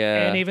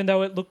 Yeah. And even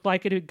though it looked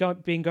like it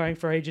had been going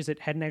for ages, it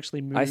hadn't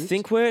actually moved. I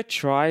think where it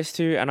tries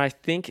to, and I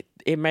think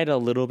it made a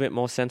little bit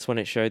more sense when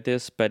it showed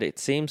this, but it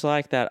seems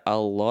like that a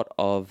lot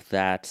of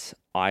that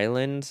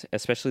island,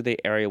 especially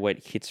the area where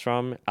it hits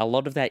from, a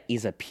lot of that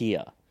is a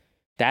pier.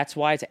 That's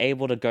why it's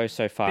able to go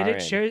so far in. But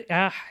it shows,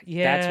 yeah.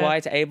 That's why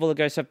it's able to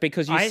go so,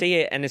 because you see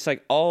it and it's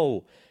like,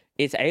 oh,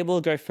 it's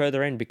able to go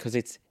further in because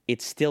it's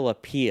still a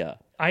pier.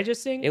 I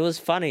just think it was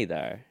funny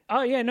though.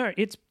 Oh yeah, no,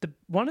 it's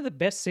one of the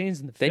best scenes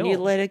in the film. Then you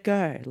let it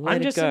go.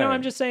 I'm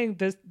just saying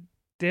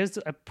there's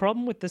a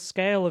problem with the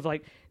scale of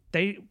like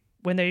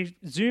when they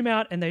zoom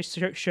out and they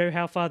show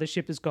how far the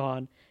ship has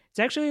gone. It's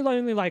actually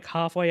only like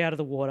halfway out of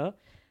the water,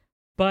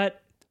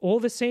 but all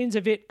the scenes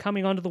of it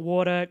coming onto the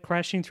water,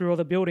 crashing through all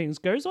the buildings,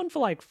 goes on for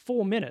like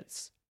 4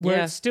 minutes,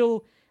 where it's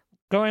still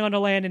going onto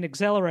land and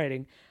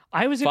accelerating.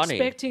 I was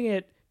expecting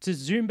it to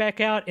zoom back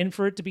out and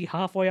for it to be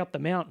halfway up the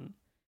mountain.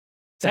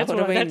 That's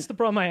the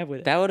problem I have with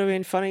it. That would have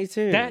been funny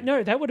too. That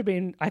would have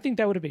been. I think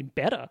that would have been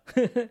better.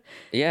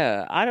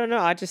 Yeah, I don't know.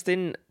 I just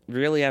didn't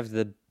really have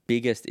the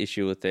biggest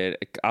issue with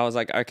it. I was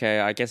like,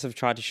 okay, I guess I've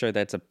tried to show that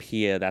it's a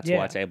pier. That's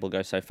why it's able to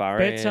go so far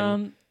in.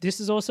 But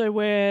this is also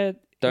where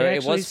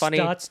it was funny.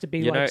 Starts to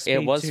be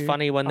it was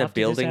funny when the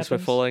buildings were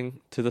falling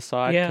to the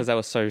side because they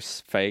were so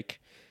fake.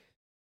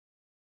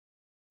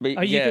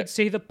 But, you could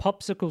see the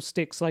popsicle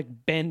sticks like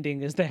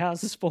bending as the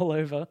houses fall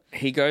over.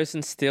 He goes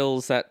and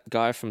steals that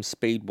guy from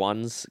Speed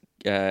 1's,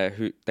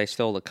 who they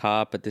stole the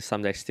car, but this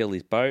time they steal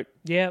his boat.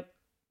 Yep.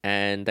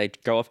 And they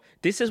go off.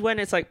 This is when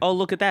it's like, oh,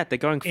 look at that. They're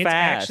going fast. It's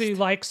actually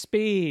like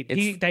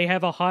Speed. They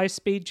have a high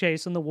speed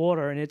chase on the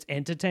water and it's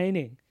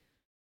entertaining.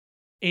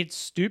 It's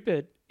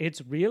stupid.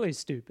 It's really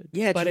stupid.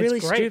 Yeah, it's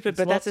really stupid,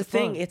 but that's the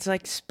thing. It's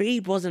like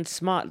Speed wasn't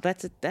smart.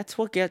 That's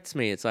what gets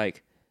me. It's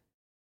like,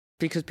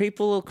 because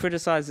people will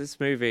criticize this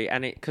movie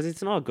because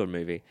it's not a good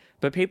movie,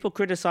 but people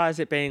criticize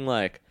it being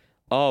like,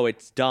 oh,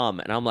 it's dumb.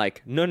 And I'm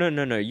like, no.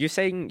 You're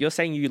saying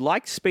you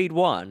like Speed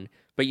 1,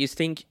 but you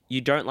think you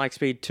don't like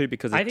Speed 2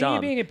 because it's dumb. I think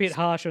you're being a bit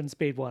harsh on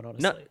Speed 1,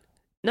 honestly.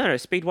 No,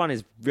 Speed 1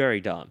 is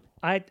very dumb.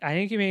 I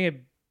think you're being a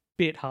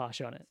bit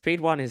harsh on it. Speed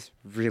 1 is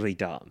really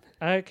dumb.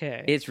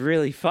 Okay. It's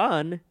really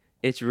fun.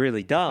 It's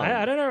really dumb.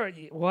 I don't know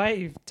why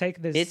you've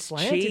taken this It's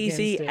slant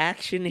cheesy against it.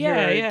 action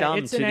hero dumb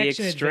it's to an the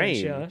action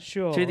extreme. adventure,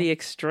 sure. To the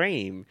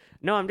extreme.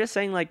 No, I'm just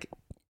saying, like,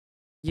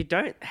 you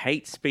don't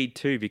hate Speed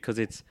 2 because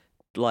it's,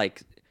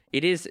 like,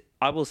 it is,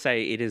 I will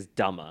say it is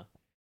dumber.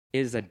 It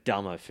is a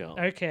dumber film.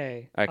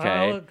 Okay. Okay.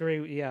 I'll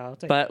agree. Yeah, I'll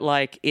take But,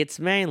 like, it's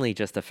mainly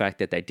just the fact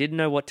that they didn't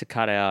know what to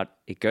cut out.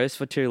 It goes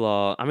for too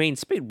long. I mean,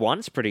 Speed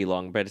 1's pretty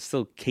long, but it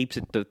still keeps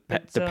it the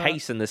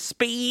pace and the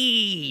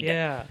speed.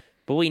 Yeah.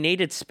 But we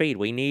needed speed.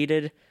 We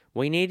needed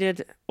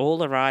all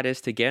the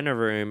riders to get in a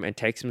room and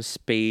take some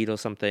speed or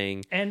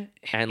something. And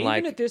even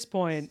like, at this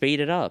point,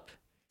 speed it up.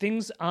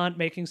 things aren't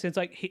making sense.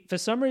 Like, for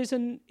some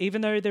reason,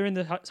 even though they're in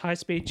the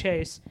high-speed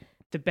chase,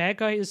 the bad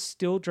guy is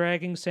still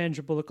dragging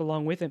Sandra Bullock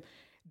along with him.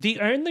 The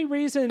only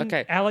reason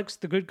Alex,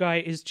 the good guy,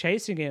 is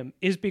chasing him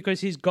is because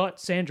he's got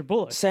Sandra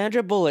Bullock.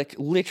 Sandra Bullock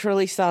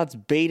literally starts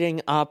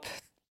beating up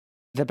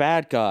the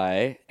bad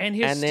guy. And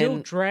he's still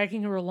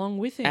dragging her along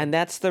with him. And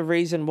that's the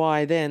reason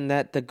why then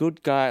that the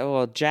good guy,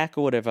 or Jack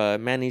or whatever,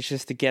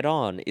 manages to get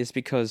on, is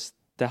because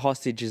the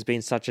hostage has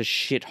been such a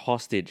shit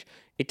hostage.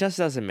 It just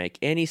doesn't make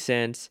any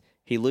sense.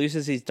 He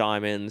loses his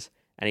diamonds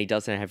and he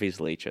doesn't have his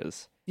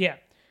leeches. Yeah.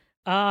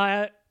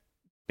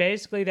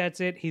 Basically,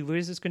 that's it. He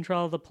loses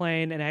control of the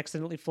plane and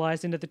accidentally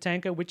flies into the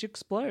tanker, which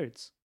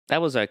explodes.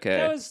 That was okay.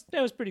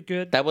 That was pretty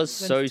good. That was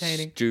so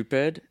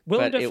stupid,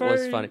 Willem but Dafoe it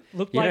was funny.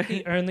 Looked like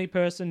the only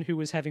person who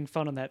was having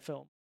fun on that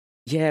film.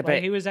 Yeah, Like,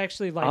 but he was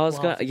actually like.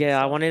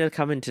 I wanted to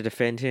come in to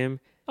defend him.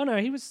 Oh no,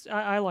 he was.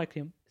 I like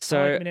him. So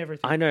I like him in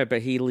everything. I know,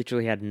 but he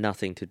literally had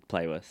nothing to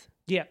play with.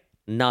 Yeah.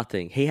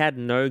 Nothing. He had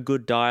no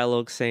good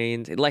dialogue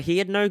scenes. Like, he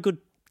had no good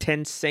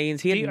tense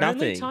scenes. He had nothing.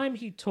 The only time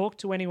he talked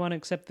to anyone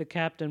except the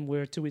captain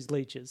were to his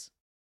leeches.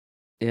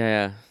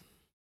 Yeah.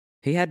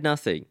 He had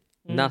nothing.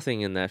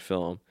 Nothing in that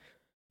film.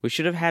 We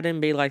should have had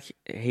him be like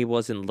he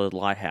was in The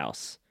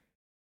Lighthouse.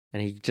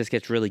 And he just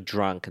gets really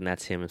drunk and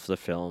that's him for the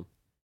film.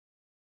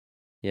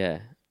 Yeah.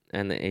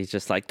 And he's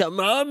just like, the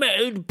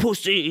mermaid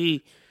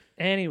pussy.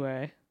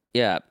 Anyway.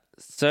 Yeah.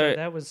 So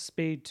that was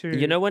Speed 2.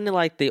 You know when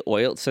the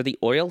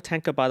oil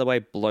tanker, by the way,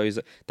 blows.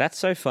 That's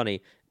so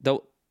funny.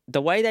 The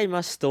way they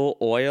must store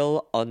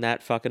oil on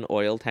that fucking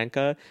oil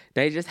tanker,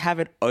 they just have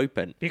it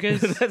open.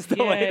 Because that's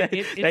the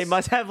way they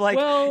must have, like,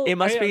 it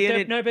must be in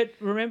it. No, but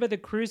remember the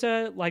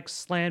cruiser like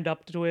slammed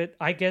up to it.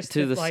 I guess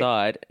to the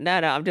side. No,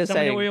 I'm just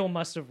saying. Some of the oil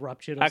must have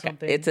ruptured or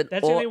something. That's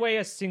the only way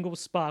a single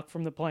spark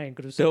from the plane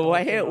could have. The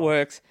way it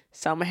works,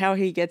 somehow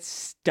he gets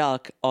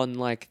stuck on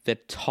like the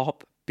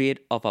top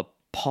bit of a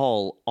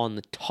pole on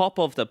the top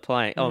of the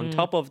plane, on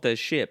top of the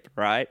ship,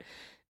 right?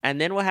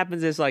 And then what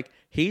happens is, like,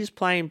 his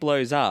plane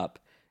blows up.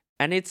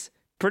 And it's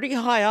pretty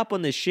high up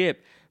on the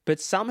ship, but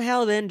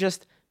somehow then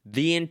just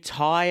the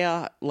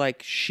entire,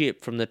 like,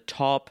 ship from the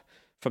top,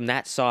 from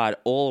that side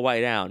all the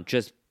way down,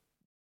 just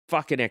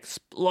fucking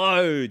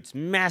explodes.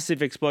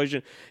 Massive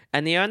explosion.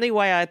 And the only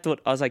way I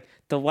was like,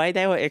 the way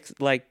they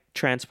were,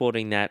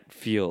 transporting that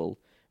fuel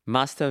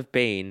must have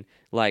been,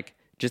 like,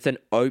 just an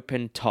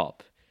open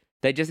top.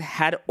 They just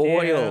had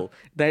oil.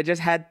 Yeah. They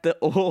just had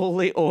all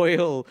the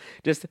oil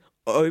just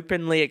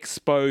openly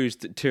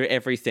exposed to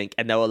everything,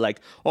 and they were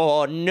like,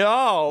 "Oh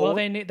no!" Well,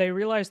 they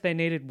realized they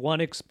needed one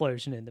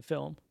explosion in the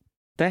film.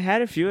 They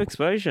had a few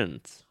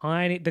explosions.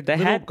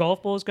 Little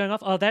golf balls going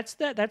off. Oh, that's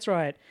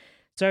right.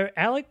 So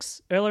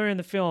Alex, earlier in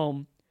the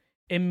film,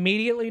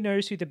 immediately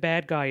knows who the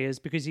bad guy is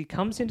because he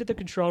comes into the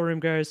control room,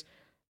 goes,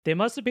 "There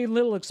must have been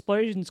little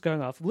explosions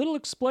going off. Little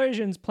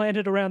explosions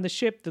planted around the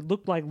ship that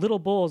looked like little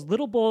balls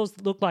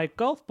that looked like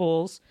golf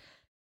balls."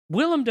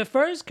 Willem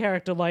Dafoe's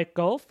character liked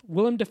golf.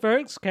 Willem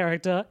Dafoe's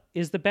character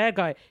is the bad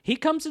guy. He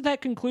comes to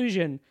that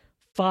conclusion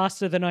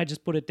faster than I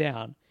just put it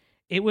down.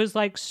 It was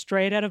like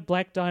straight out of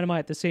Black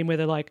Dynamite, the scene where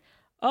they're like,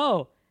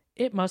 oh,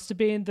 it must have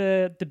been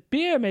the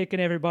beer making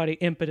everybody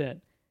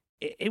impotent.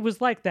 It was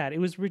like that. It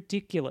was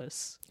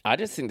ridiculous. I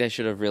just think they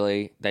should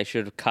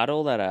have cut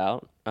all that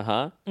out.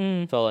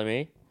 Follow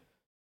me.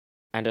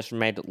 And just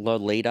made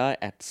Lolita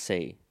at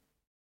sea.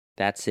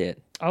 That's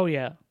it. Oh,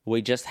 yeah.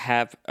 We just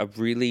have a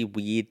really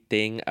weird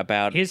thing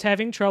about... He's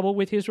having trouble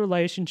with his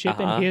relationship,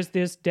 and here's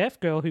this deaf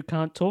girl who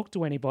can't talk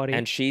to anybody,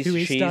 and who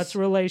he starts a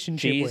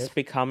relationship with. She's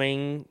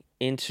becoming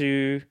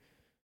into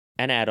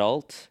an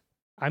adult.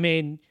 I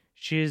mean,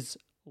 she's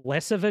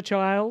less of a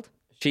child.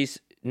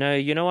 No,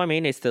 you know what I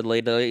mean? It's the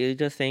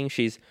Lolita thing.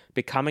 She's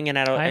becoming an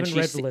adult. I haven't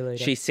read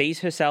Lolita. She sees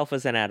herself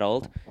as an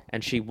adult,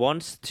 and she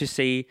wants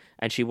to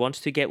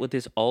get with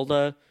this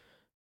older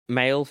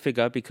male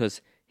figure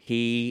because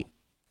he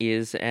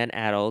is an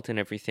adult and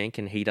everything,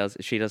 and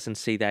she doesn't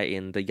see that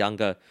in the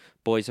younger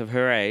boys of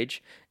her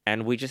age,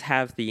 and we just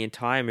have the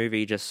entire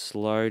movie just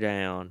slow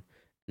down,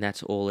 And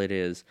that's all it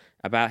is.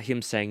 About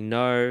him saying,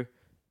 no,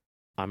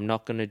 I'm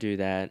not going to do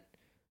that.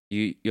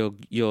 You're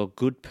a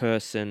good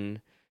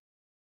person.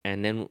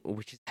 And then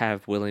we just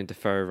have Willem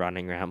Dafoe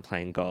running around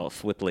playing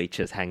golf with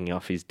leeches hanging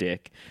off his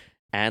dick.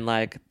 And,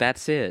 like,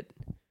 that's it.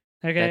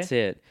 Okay. That's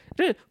it.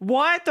 Dude,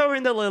 why throw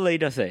in the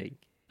Lolita thing?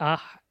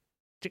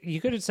 You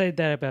could have said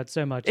that about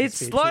so much. It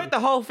slowed the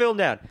whole film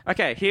down.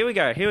 Okay, here we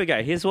go.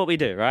 Here's what we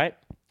do, right?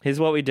 Here's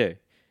what we do.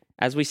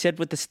 As we said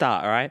with the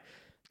start, all right?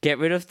 Get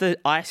rid of the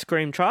ice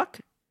cream truck.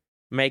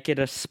 Make it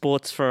a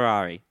sports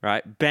Ferrari,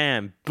 right?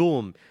 Bam,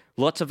 boom.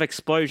 Lots of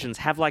explosions.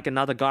 Have, like,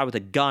 another guy with a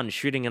gun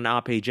shooting an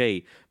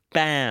RPG.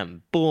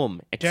 Bam,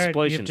 boom, explosions,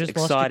 Jared, you've just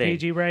exciting. Lost your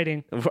PG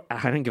rating.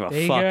 I don't give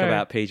a fuck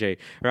about PG,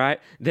 right?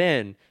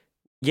 Then,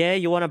 yeah,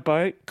 you want a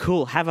boat?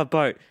 Cool, have a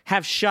boat.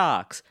 Have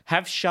sharks.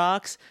 Have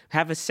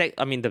a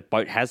I mean, the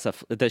boat has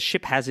the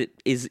ship has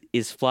it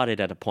is flooded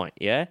at a point.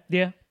 Yeah.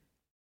 Yeah.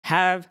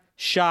 Have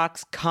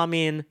sharks come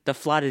in the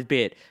flooded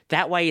bit.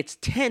 That way, it's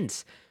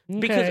tense.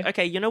 Because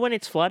you know when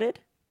it's flooded,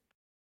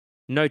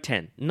 no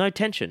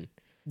tension.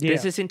 Yeah.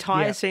 There's this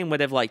entire scene where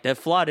they've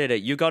flooded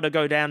it. You got to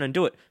go down and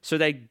do it. So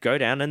they go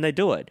down and they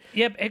do it.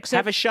 Yep, except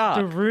have a shark.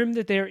 The room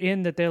that they're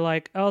in, that they're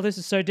like, oh, this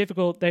is so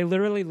difficult. They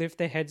literally lift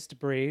their heads to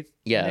breathe.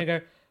 Yeah. And they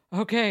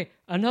go, okay,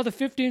 another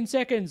 15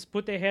 seconds.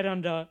 Put their head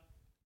under,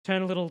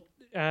 turn a little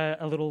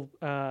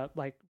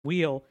like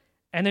wheel,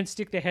 and then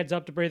stick their heads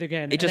up to breathe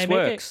again. It just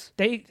works.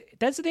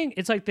 That's the thing.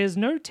 It's like there's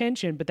no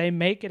tension, but they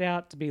make it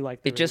out to be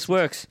like it just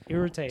works.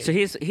 Irritating. So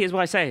here's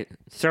what I say: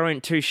 throw in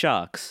 2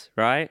 sharks,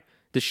 right?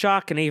 The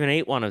shark can even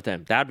eat one of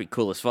them. That'd be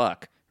cool as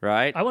fuck,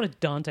 right? I wanted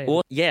Dante.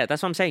 Yeah,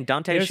 that's what I'm saying.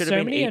 Dante should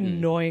have been eaten. There's so many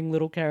annoying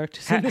little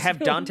characters in this have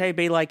film. Dante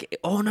be like,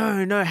 oh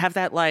no, have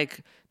that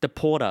like the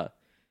porter,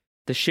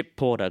 the ship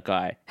porter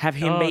guy. Have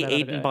him be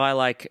eaten by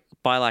like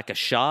a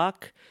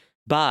shark,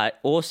 but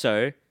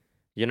also,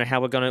 you know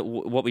how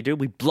what we do?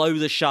 We blow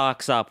the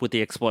sharks up with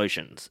the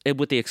explosions,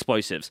 with the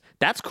explosives.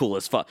 That's cool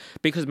as fuck.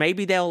 Because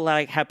maybe they'll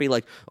be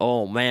like,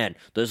 oh man,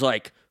 there's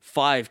like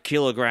 5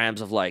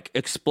 kilograms of like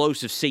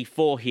explosive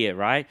C4 here,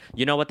 right?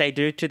 You know what they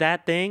do to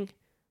that thing?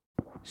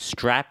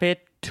 Strap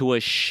it to a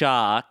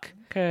shark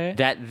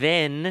that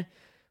then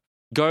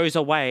goes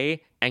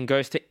away and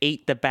goes to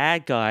eat the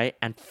bad guy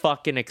and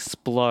fucking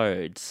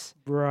explodes.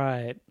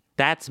 Right.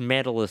 That's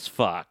metal as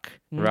fuck,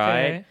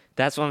 right?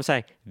 That's what I'm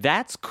saying.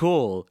 That's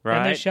cool, right?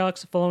 And the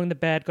sharks are following the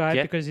bad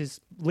guy because his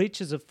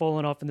leeches have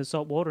fallen off in the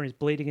salt water and he's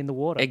bleeding in the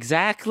water.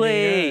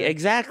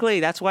 Exactly.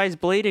 That's why he's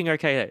bleeding.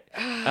 Okay.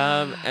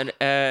 And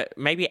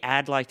maybe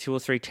add like 2 or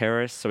 3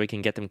 terrorists so we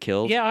can get them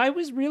killed. Yeah, I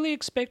was really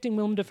expecting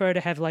Willem Dafoe to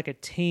have like a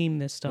team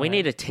this time. We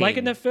need a team. Like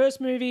in the first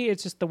movie,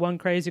 it's just the one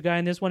crazy guy.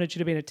 In this one, it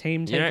should have been a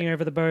team taking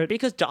over the boat.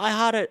 Because Die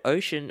Hard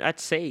at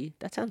sea,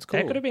 that sounds cool.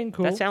 That could have been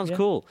cool. That sounds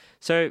cool.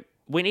 So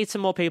we need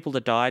some more people to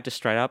die, just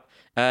straight up.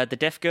 The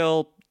deaf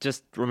girl,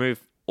 just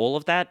remove all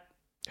of that.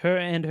 Her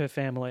and her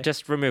family.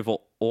 Just remove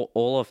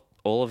all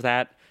of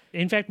that.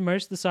 In fact,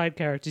 most of the side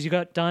characters. You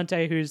got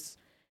Dante, who's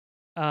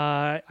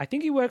I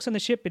think he works on the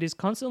ship, but is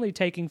constantly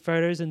taking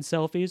photos and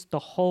selfies the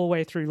whole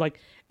way through. Like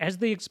as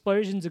the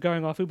explosions are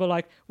going off, people are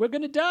like, "We're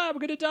gonna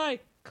die."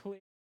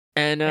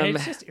 And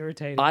it's just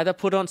irritating. Either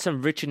put on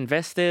some rich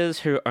investors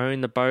who own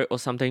the boat or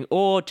something,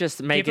 or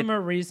just make give them a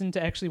reason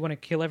to actually want to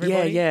kill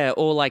everybody. Yeah,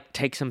 or like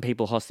take some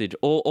people hostage,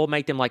 or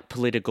make them like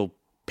political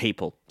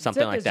people,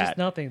 something like that. There's just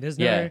nothing. There's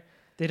no.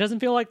 There doesn't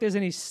feel like there's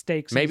any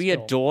stakes. Maybe a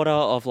daughter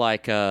of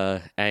like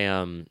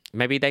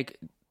maybe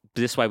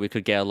this way we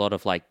could get a lot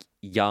of like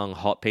young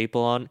hot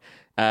people on.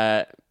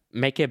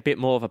 Make it a bit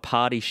more of a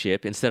party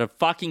ship instead of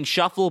fucking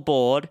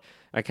shuffleboard.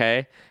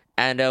 Okay.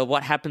 And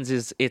what happens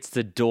is it's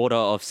the daughter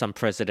of some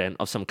president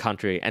of some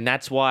country, and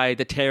that's why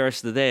the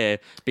terrorists are there,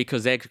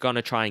 because they're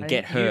gonna try and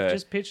get her. You've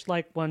just pitched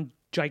like one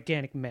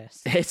gigantic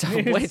mess. It's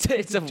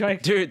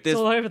dude. It's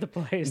all over the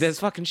place. There's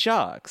fucking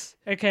sharks.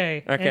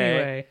 Okay.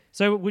 Anyway,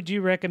 so would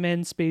you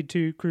recommend Speed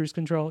 2 Cruise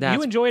Control?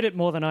 You enjoyed it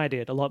more than I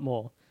did, a lot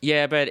more.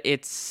 Yeah, but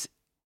it's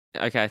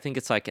okay. I think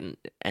it's like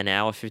an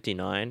hour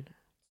 59.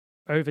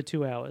 Over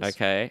 2 hours.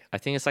 Okay, I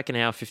think it's like an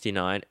hour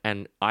 59,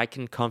 and I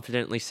can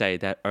confidently say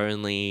that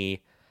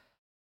only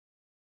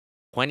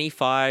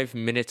 25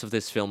 minutes of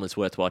this film is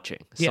worth watching.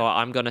 So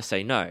I'm going to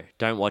say no,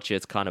 don't watch it.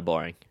 It's kind of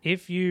boring.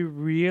 If you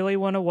really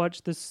want to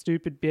watch the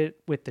stupid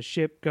bit with the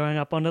ship going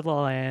up onto the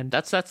land.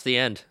 That's the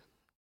end.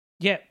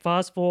 Yeah,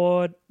 fast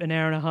forward an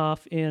hour and a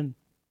half in.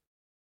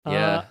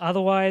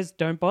 Otherwise,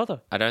 don't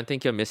bother. I don't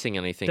think you're missing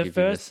anything. The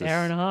first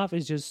hour and a half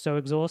is just so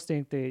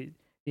exhausting.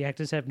 The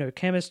actors have no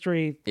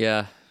chemistry.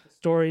 Yeah.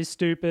 Story's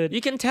stupid. You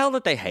can tell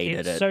that they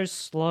hated it. It's so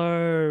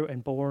slow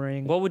and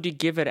boring. What would you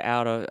give it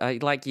out of?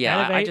 I'd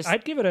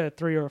give it a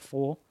 3 or a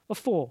 4. A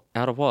 4.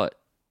 Out of what?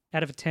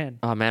 Out of a 10.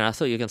 Oh man, I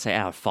thought you were gonna say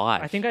out of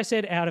 5. I think I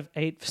said out of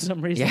 8 for some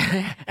reason.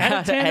 Yeah.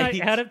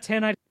 Out of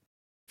 10, I'd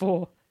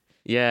 4.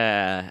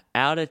 Yeah,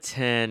 out of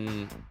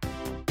 10.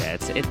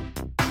 That's it.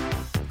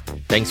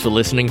 Thanks for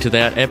listening to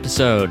that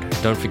episode.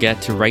 Don't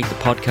forget to rate the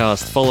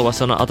podcast, follow us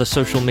on other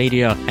social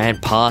media,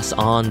 and pass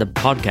on the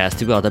podcast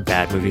to other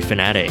bad movie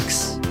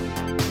fanatics.